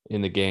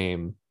in the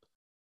game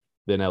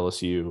than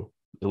LSU,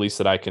 at least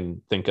that I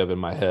can think of in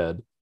my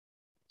head.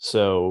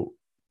 So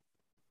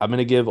I'm going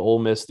to give Ole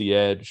Miss the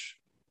edge,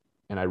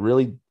 and I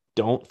really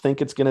don't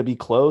think it's going to be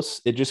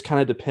close. It just kind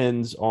of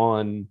depends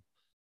on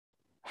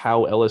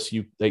how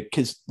LSU,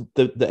 because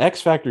the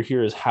X factor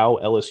here is how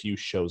LSU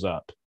shows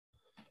up.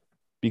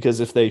 Because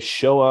if they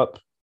show up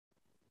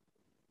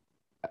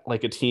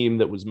like a team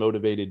that was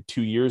motivated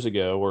 2 years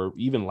ago or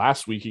even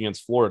last week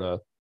against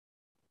Florida,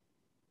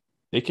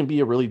 they can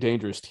be a really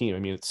dangerous team. I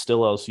mean, it's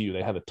still LSU.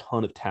 They have a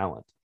ton of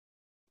talent.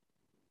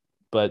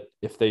 But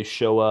if they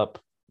show up,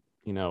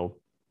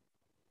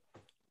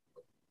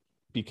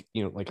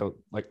 like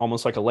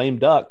almost like a lame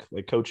duck,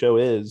 like Coach O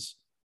is,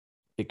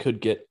 it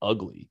could get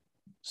ugly.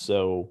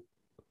 So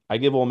I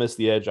give Ole Miss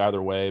the edge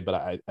either way,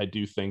 but I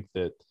do think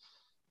that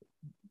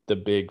the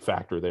big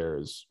factor there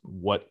is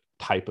what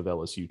type of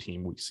LSU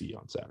team we see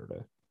on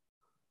Saturday.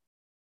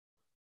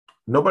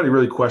 Nobody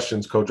really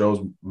questions Coach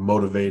O's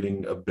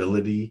motivating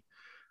ability.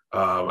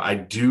 I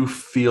do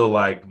feel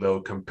like,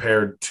 though,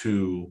 compared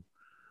to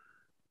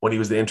when he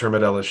was the interim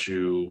at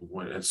LSU,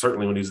 and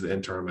certainly when he was the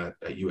interim at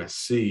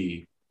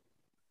USC,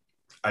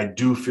 I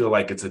do feel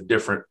like it's a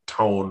different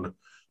tone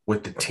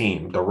with the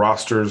team. The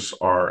rosters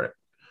are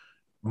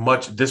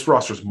this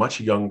roster is much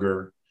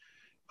younger,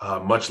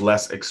 much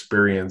less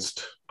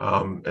experienced.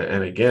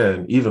 And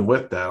again, even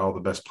with that, all the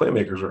best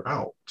playmakers are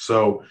out.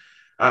 So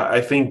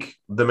I think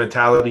the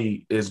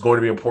mentality is going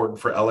to be important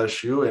for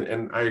LSU.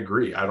 And I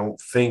agree. I don't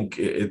think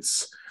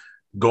it's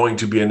going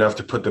to be enough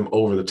to put them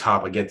over the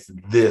top against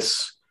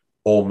this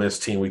Ole Miss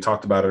team. We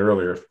talked about it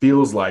earlier. It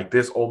feels like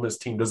this Ole Miss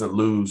team doesn't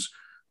lose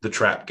the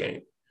trap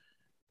game.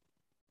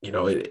 You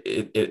know,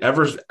 it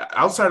ever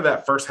outside of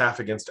that first half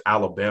against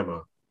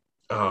Alabama,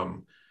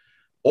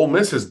 Ole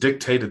Miss has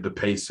dictated the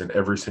pace in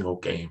every single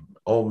game.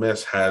 Ole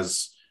Miss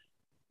has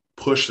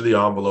pushed the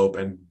envelope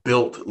and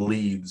built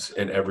leads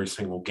in every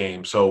single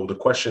game. So the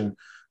question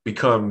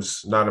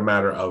becomes not a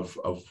matter of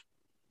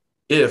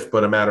if,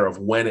 but a matter of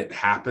when it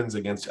happens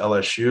against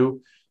LSU.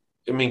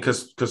 I mean,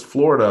 because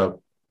Florida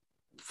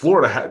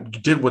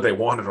did what they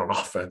wanted on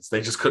offense.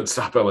 They just couldn't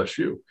stop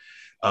LSU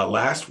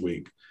last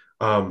week.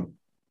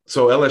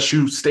 So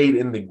LSU stayed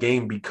in the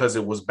game because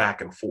it was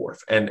back and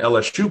forth, and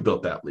LSU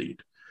built that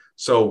lead.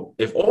 So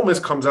if Ole Miss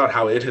comes out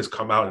how it has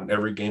come out in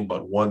every game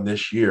but one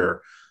this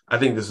year, I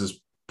think this is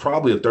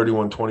probably a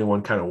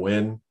 31-21 kind of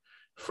win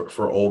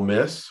for Ole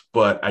Miss.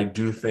 But I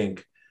do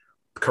think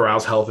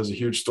Corral's health is a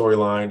huge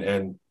storyline.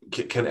 And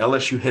can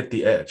LSU hit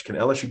the edge? Can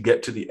LSU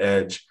get to the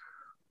edge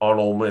on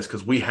Ole Miss?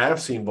 Because we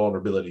have seen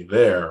vulnerability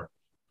there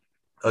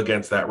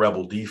against that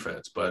Rebel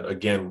defense. But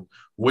again,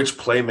 which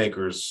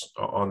playmakers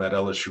on that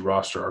LSU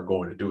roster are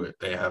going to do it?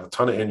 They have a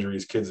ton of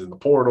injuries, kids in the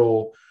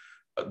portal,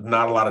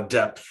 not a lot of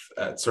depth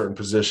at certain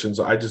positions.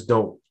 I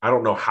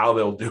don't know how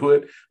they'll do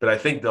it, but I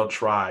think they'll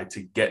try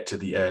to get to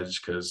the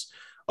edge because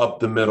up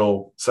the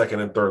middle, second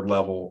and third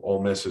level,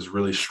 Ole Miss is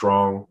really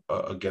strong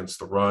against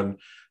the run.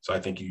 So I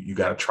think you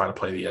got to try to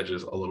play the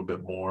edges a little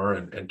bit more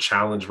and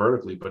challenge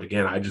vertically. But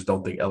again, I just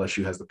don't think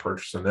LSU has the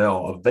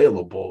personnel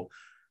available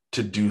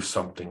to do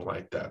something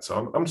like that.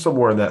 So I'm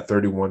somewhere in that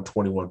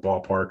 31-21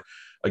 ballpark.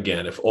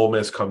 Again, if Ole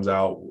Miss comes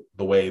out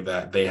the way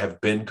that they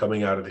have been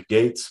coming out of the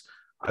gates,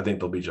 I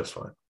think they'll be just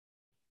fine.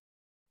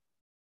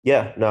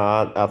 Yeah,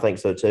 no, I think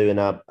so too.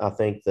 And I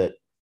think that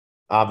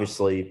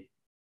obviously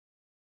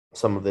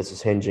some of this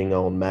is hinging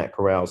on Matt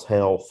Corral's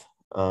health.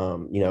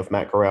 If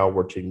Matt Corral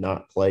were to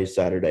not play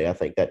Saturday, I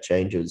think that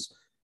changes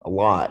a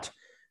lot.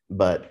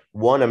 But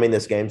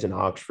this game's in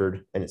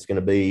Oxford, and it's going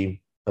to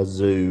be a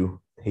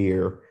zoo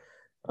here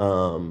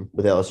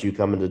with LSU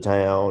coming to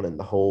town and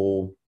the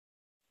whole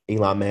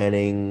Eli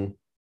Manning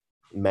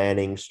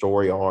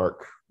story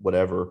arc,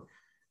 whatever.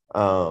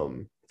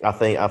 I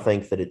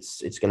think that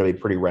it's going to be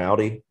pretty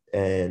rowdy,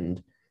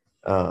 and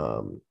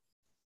I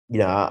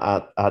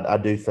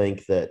do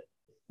think that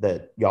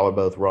y'all are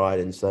both right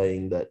in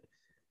saying that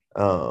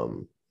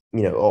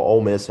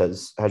Ole Miss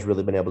has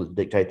really been able to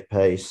dictate the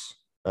pace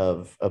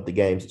of the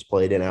games it's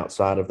played in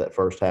outside of that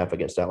first half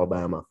against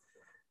Alabama.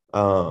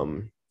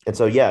 And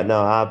so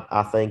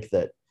I think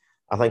that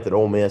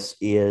Ole Miss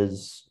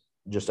is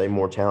just a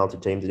more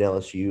talented team than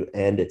LSU,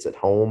 and it's at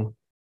home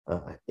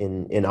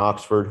in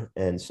Oxford.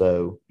 And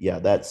so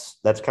that's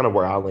kind of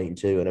where I lean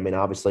to. And I mean,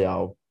 obviously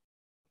I'll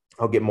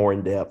get more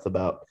in depth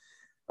about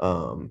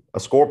a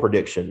score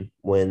prediction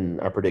when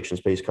our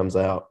predictions piece comes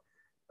out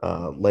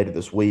later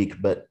this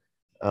week, but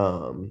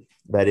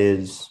that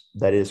is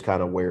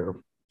kind of where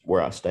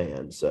I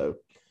stand. So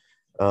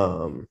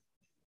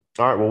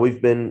all right, well,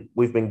 we've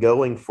been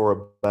going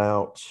for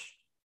about,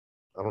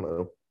 I don't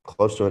know,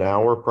 close to an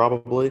hour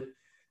probably.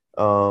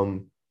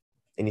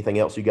 Anything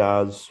else you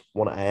guys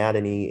want to add?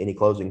 Any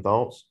closing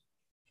thoughts?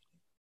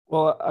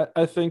 Well,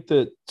 I think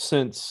that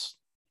since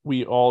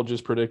we all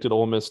just predicted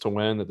Ole Miss to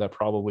win, that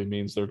probably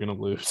means they're going to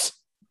lose.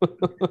 I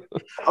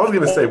was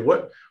going to say,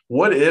 what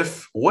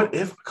if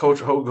Coach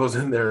Ho goes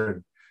in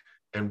there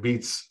and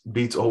beats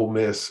Ole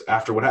Miss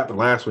after what happened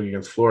last week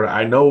against Florida?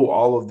 I know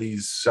all of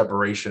these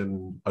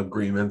separation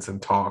agreements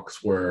and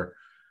talks were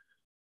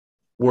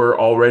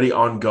already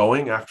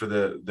ongoing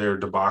after their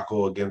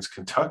debacle against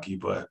Kentucky,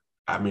 but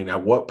I mean,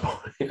 at what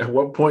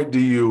point do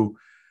you?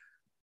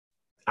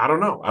 I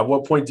don't know. At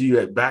what point do you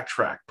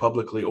backtrack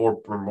publicly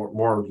or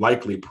more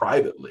likely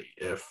privately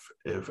if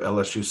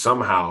LSU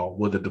somehow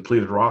with a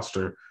depleted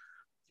roster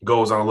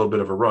goes on a little bit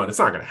of a run? It's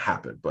not going to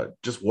happen,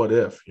 but just what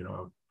if?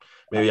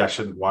 Maybe I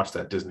shouldn't watch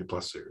that Disney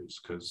Plus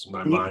series because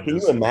my mind. Can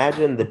you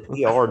imagine the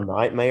PR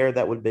nightmare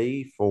that would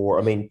be for?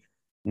 I mean,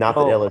 not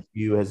that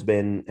LSU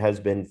has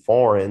been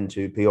foreign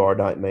to PR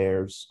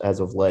nightmares as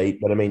of late,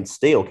 but I mean,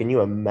 still, can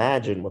you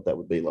imagine what that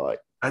would be like?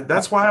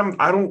 That's why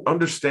I don't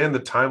understand the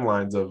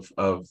timelines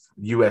of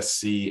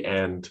USC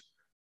and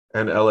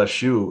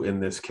LSU in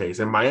this case.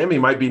 And Miami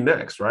might be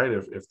next, right?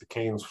 If the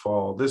Canes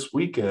fall this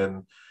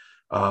weekend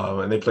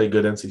and they play a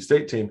good NC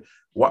State team,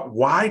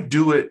 why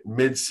do it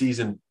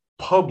mid-season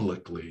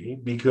publicly,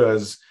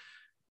 because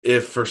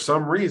if for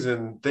some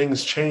reason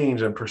things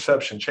change and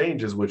perception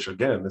changes, which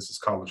again, this is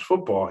college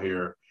football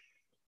here,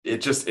 it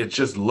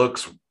just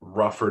looks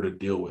rougher to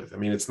deal with. I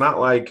mean, it's not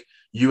like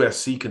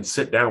USC can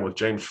sit down with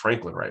James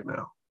Franklin right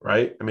now,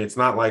 right? I mean, it's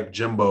not like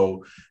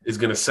Jimbo is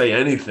going to say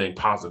anything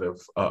positive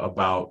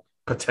about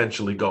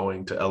potentially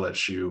going to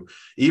LSU,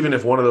 even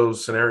if one of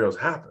those scenarios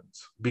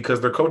happens,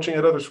 because they're coaching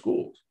at other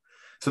schools.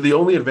 So the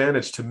only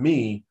advantage to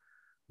me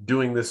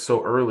doing this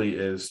so early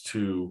is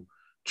to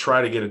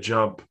try to get a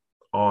jump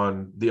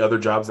on the other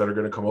jobs that are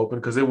going to come open,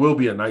 because it will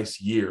be a nice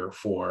year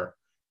for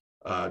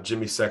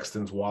Jimmy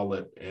Sexton's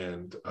wallet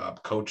and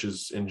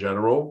coaches in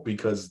general,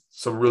 because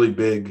some really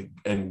big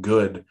and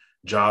good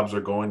jobs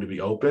are going to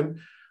be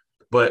open.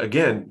 But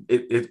again,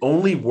 it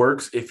only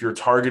works if you're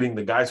targeting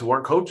the guys who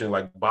aren't coaching,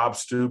 like Bob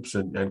Stoops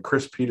and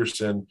Chris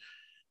Peterson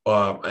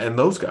and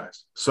those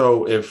guys.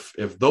 So if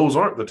those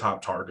aren't the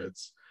top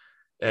targets,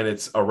 and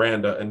it's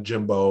Aranda and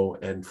Jimbo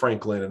and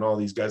Franklin and all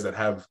these guys that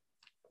have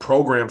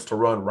programs to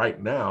run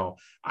right now,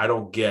 I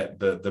don't get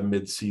the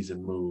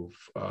mid-season move.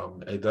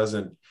 It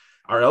doesn't.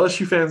 Are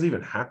LSU fans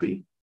even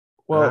happy?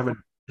 Well,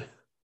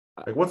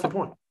 what's the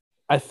point?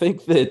 I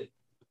think that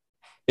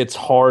it's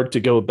hard to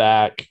go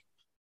back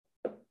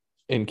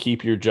and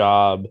keep your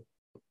job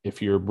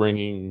if you're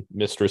bringing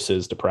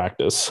mistresses to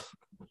practice,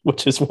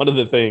 which is one of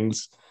the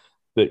things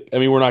that, I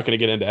mean, we're not going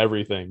to get into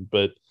everything,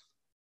 but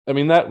I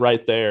mean, that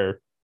right there,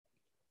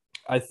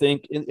 I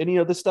think, and you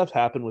know, this stuff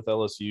happened with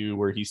LSU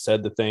where he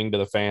said the thing to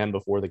the fan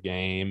before the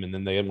game, and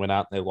then they went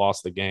out and they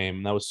lost the game,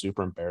 and that was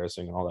super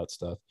embarrassing and all that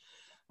stuff.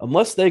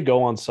 Unless they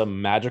go on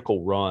some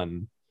magical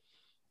run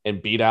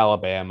and beat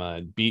Alabama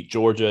and beat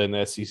Georgia in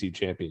the SEC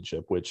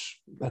championship, which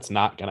that's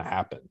not going to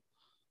happen.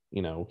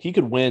 You know, he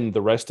could win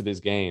the rest of his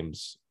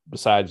games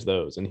besides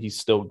those, and he's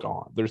still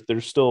gone.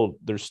 There's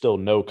still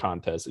no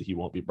contest that he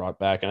won't be brought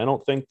back. And I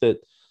don't think that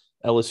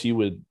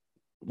LSU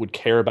would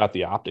care about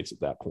the optics at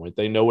that point.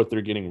 They know what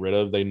they're getting rid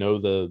of. They know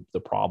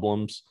the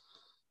problems.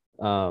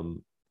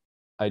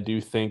 I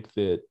do think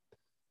that,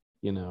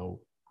 you know,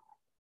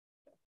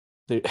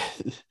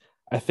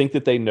 I think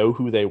that they know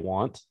who they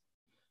want,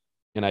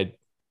 and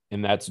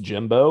that's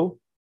Jimbo.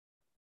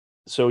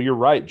 So you're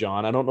right,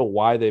 John. I don't know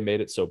why they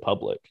made it so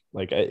public.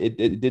 Like it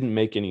didn't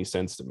make any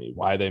sense to me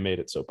why they made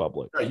it so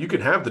public. Right, you can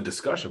have the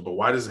discussion, but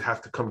why does it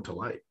have to come to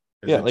light?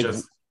 Is it like,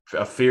 just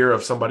a fear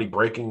of somebody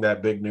breaking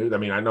that big news? I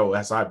mean, I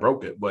know SI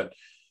broke it, but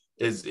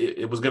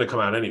it was going to come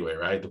out anyway,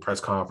 right? The press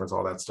conference,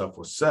 all that stuff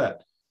was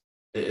set.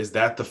 Is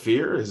that the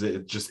fear? Is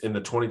it just in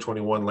the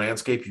 2021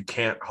 landscape, you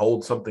can't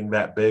hold something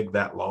that big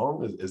that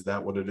long? Is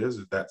that what it is?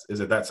 Is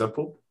it that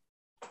simple?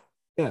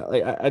 Yeah,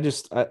 like I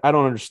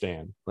don't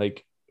understand.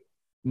 Like,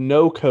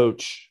 no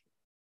coach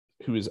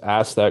who is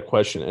asked that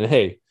question, and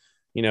hey,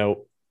 you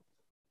know,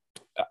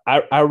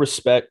 I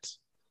respect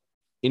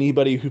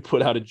anybody who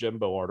put out a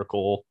Jimbo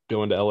article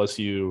going to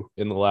LSU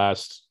in the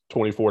last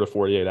 24 to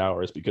 48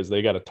 hours, because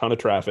they got a ton of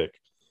traffic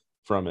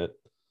from it.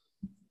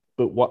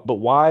 But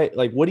why?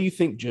 Like, what do you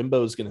think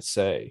Jimbo's going to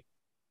say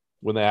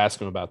when they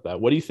ask him about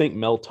that? What do you think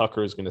Mel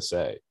Tucker is going to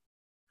say?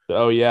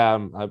 Oh yeah,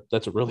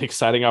 that's a really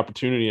exciting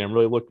opportunity. I'm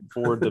really looking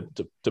forward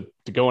to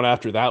going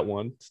after that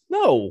one.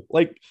 No,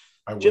 like,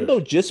 Jimbo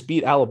just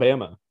beat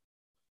Alabama.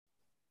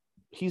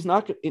 He's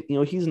not going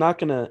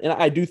to, and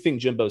I do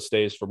think Jimbo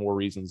stays for more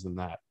reasons than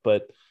that,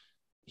 but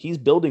he's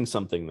building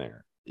something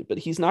there. But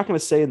he's not going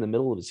to say in the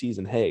middle of the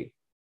season, hey,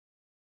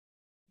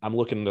 I'm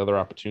looking at other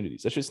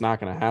opportunities. That's just not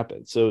going to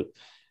happen. So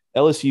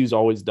LSU's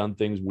always done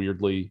things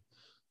weirdly,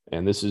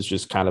 and this is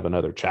just kind of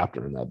another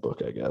chapter in that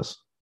book, I guess.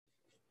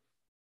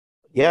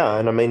 Yeah,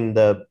 and I mean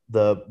the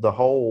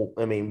whole,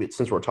 I mean,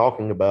 since we're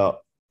talking about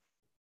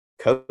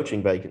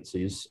coaching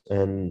vacancies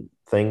and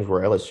things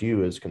where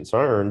LSU is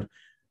concerned,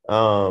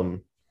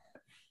 the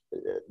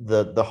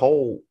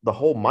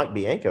whole Mike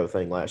Bianco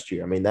thing last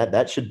year. I mean,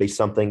 that should be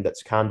something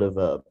that's kind of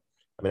I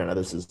mean, I know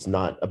this is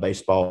not a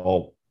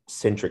baseball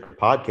centric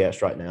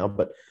podcast right now,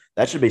 but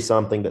that should be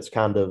something that's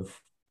kind of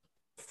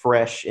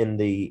fresh in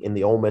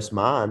the Ole Miss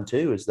mind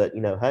too, is that,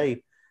 you know,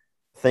 hey,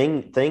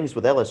 things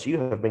with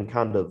LSU have been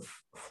kind of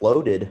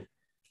floated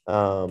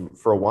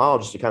for a while,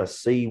 just to kind of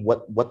see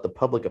what the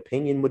public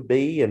opinion would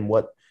be and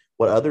what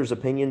others'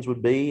 opinions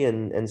would be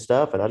and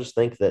stuff. And I just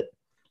think that,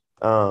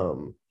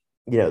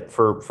 you know,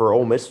 for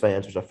Ole Miss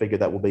fans, which I figure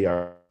that will be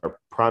our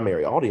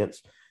primary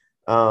audience,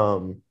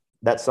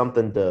 that's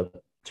something to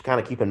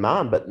kind of keep in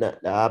mind. But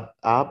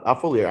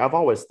I've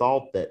always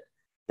thought that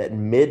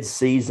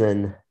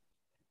mid-season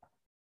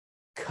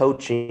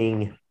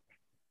coaching,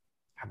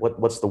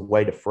 what's the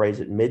way to phrase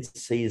it?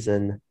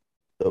 Mid-season,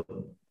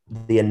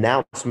 the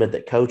announcement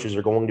that coaches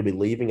are going to be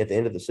leaving at the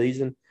end of the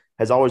season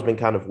has always been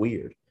kind of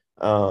weird.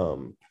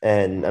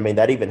 And I mean,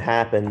 that even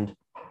happened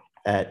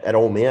at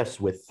Ole Miss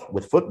with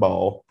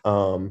football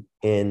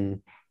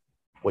in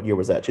what year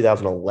was that?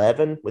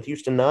 2011 with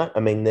Houston Nutt. I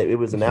mean, it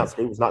was announced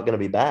he was not going to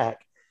be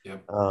back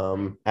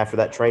after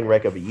that train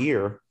wreck of a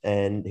year,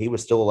 and he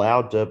was still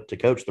allowed to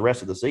coach the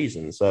rest of the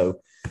season.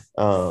 So,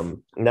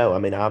 no, I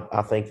mean,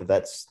 I think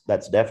that's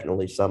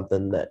definitely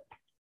something that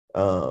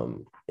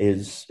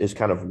is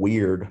kind of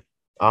weird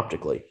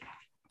optically.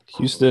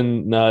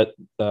 Houston Nutt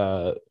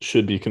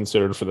should be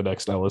considered for the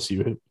next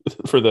LSU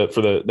for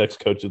the next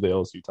coach of the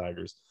LSU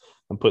Tigers.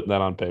 I'm putting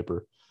that on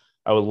paper.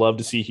 I would love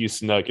to see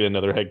Houston Nutt get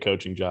another head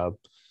coaching job.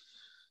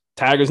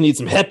 Tigers need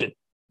some hepping.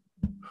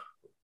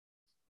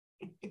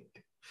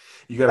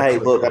 You got to Hey,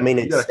 look, I mean,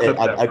 it's clip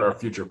that for our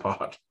future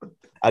pod.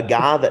 A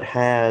guy that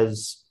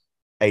has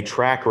a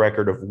track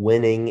record of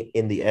winning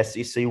in the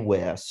SEC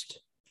West,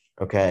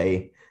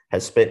 okay,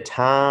 has spent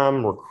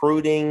time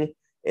recruiting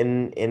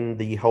in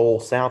the whole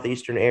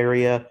southeastern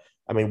area.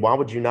 I mean, why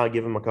would you not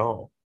give him a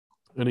call?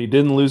 And he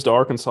didn't lose to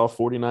Arkansas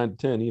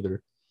 49-10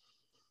 either.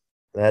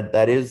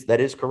 That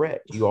is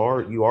correct. You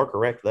are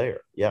correct there.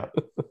 Yeah.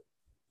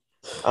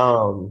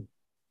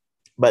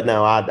 But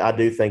no, I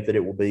do think that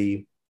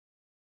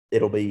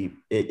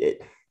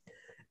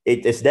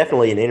it's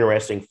definitely an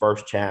interesting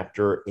first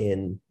chapter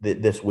in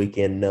this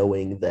weekend,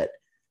 knowing that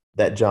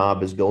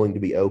job is going to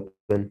be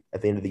open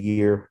at the end of the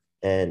year.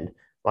 And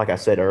like I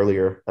said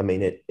earlier, I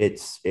mean, it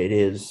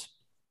is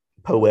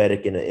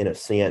poetic in a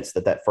sense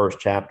that first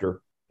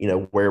chapter, you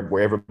know, where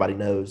everybody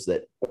knows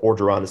that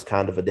Orgeron is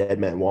kind of a dead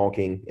man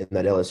walking in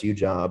that LSU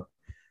job.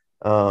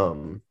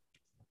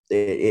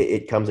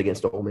 It comes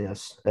against Ole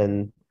Miss,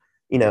 and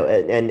you know,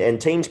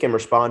 and teams can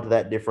respond to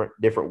that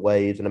different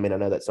ways. And I mean, I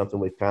know that's something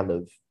we've kind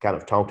of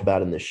talked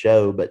about in this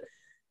show, but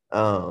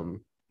you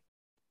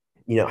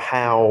know,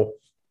 how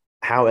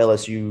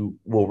LSU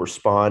will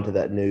respond to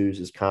that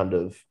news is kind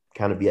of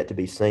yet to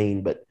be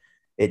seen. But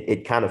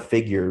it kind of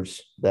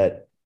figures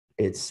that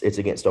it's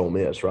against Ole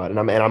Miss, right? And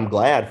I'm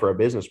glad for a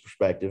business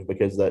perspective,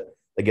 because that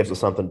gives us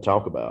something to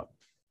talk about.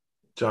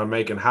 John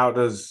Macon, how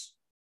does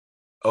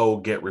O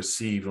get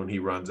received when he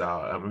runs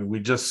out? I mean,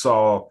 we just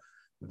saw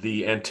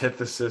the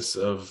antithesis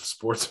of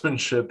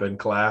sportsmanship and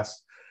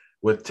class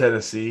with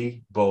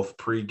Tennessee, both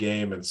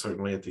pre-game and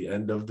certainly at the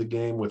end of the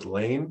game with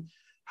Lane.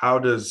 How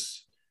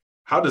does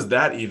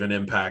that even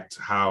impact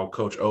how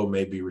Coach O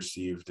may be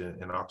received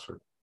in Oxford?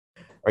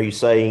 Are you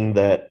saying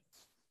that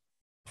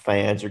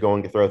fans are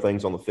going to throw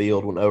things on the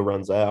field when O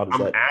runs out?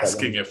 I'm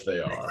asking if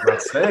they are. I'm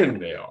not saying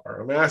they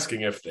are. I'm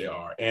asking if they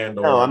are. And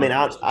no, I mean,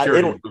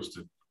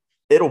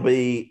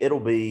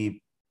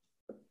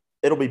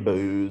 it'll be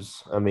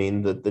booze. I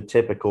mean, the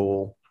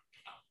typical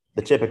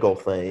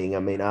thing. I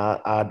mean,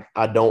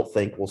 I don't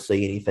think we'll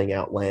see anything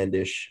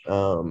outlandish,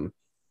 you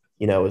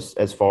know,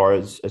 as far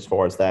as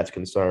that's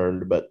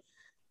concerned. But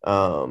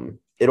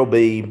it'll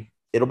be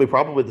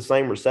probably the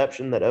same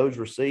reception that O's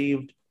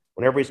received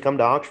whenever he's come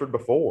to Oxford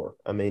before.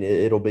 I mean,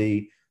 it'll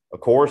be a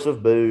chorus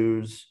of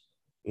boos.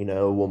 You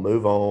know, we'll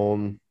move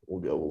on.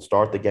 We'll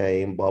start the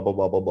game. Blah blah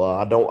blah blah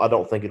blah. I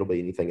don't think it'll be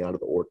anything out of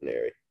the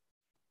ordinary.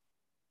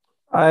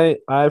 I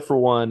for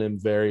one am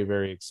very,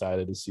 very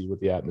excited to see what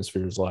the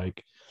atmosphere is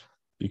like,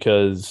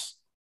 because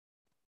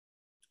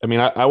I mean,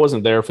 I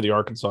wasn't there for the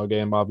Arkansas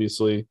game,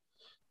 obviously,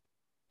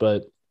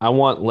 but I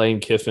want a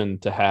Lane Kiffin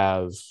team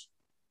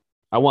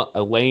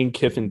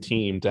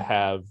to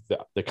have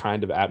the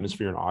kind of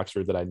atmosphere in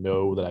Oxford that I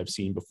know that I've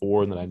seen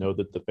before and that I know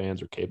that the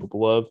fans are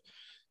capable of.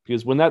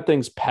 Because when that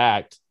thing's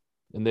packed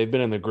and they've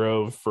been in the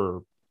Grove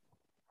for,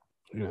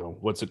 you know,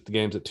 the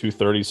game's at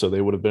 2:30, so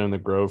they would have been in the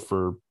Grove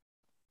for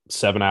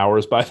 7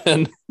 hours by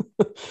then.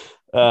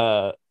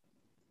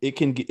 It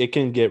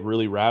can get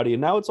really rowdy,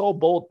 and now it's all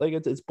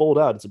it's bowled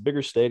out. It's a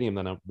bigger stadium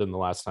than the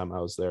last time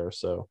I was there,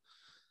 so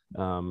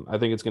I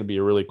think it's going to be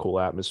a really cool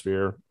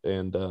atmosphere,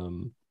 and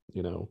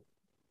you know,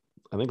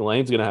 I think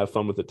Lane's going to have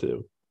fun with it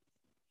too.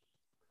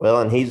 Well,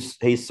 and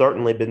he's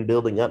certainly been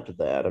building up to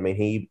that. I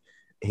mean,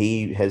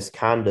 he has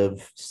kind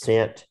of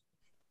sent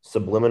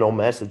subliminal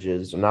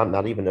messages,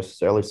 not even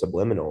necessarily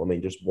subliminal. I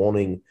mean, just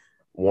wanting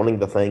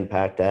the thing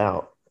packed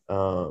out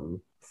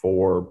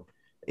for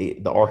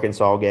the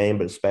Arkansas game,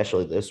 but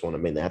especially this one. I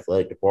mean, the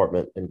athletic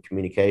department and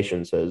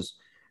communications has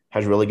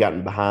really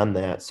gotten behind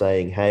that,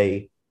 saying,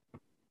 hey,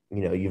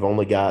 you know, you've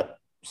only got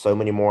so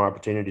many more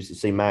opportunities to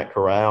see Matt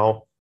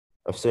Corral,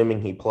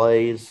 assuming he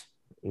plays,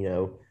 you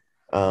know,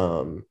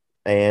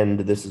 and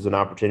this is an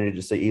opportunity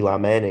to see Eli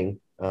Manning.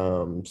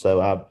 I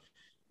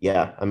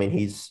mean,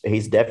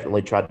 he's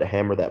definitely tried to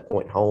hammer that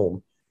point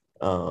home.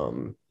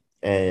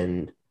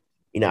 And,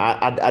 you know,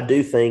 I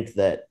do think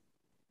that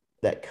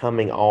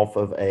coming off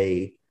of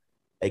a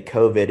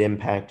COVID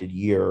impacted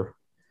year,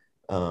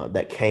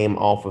 that came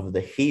off of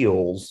the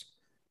heels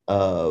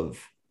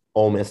of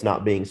Ole Miss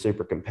not being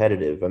super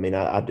competitive. I mean,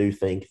 I do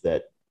think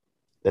that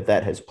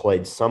has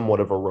played somewhat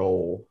of a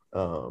role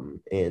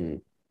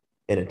in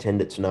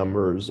attendance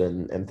numbers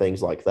and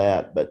things like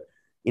that. But,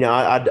 you know,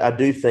 I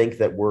do think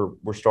that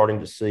we're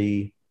starting to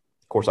see,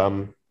 of course,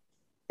 I'm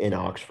in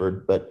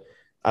Oxford, but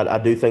I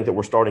do think that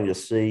we're starting to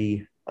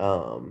see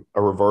a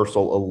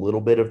reversal, a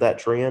little bit of that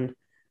trend.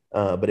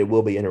 But it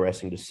will be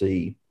interesting to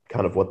see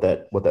kind of what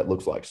that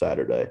looks like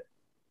Saturday.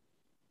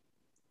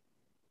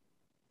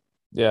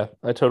 Yeah,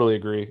 I totally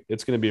agree.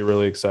 It's going to be a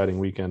really exciting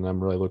weekend.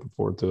 I'm really looking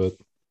forward to it.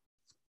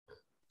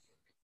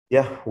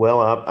 Yeah,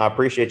 well, I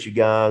appreciate you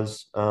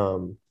guys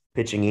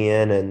pitching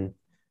in and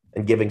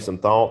giving some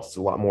thoughts. It's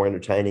a lot more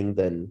entertaining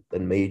than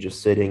me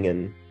just sitting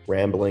and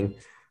rambling.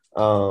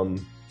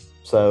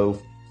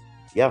 So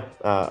yeah,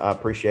 I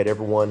appreciate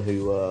everyone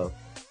who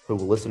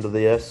will listen to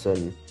this,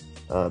 and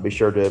be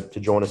sure to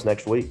join us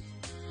next week.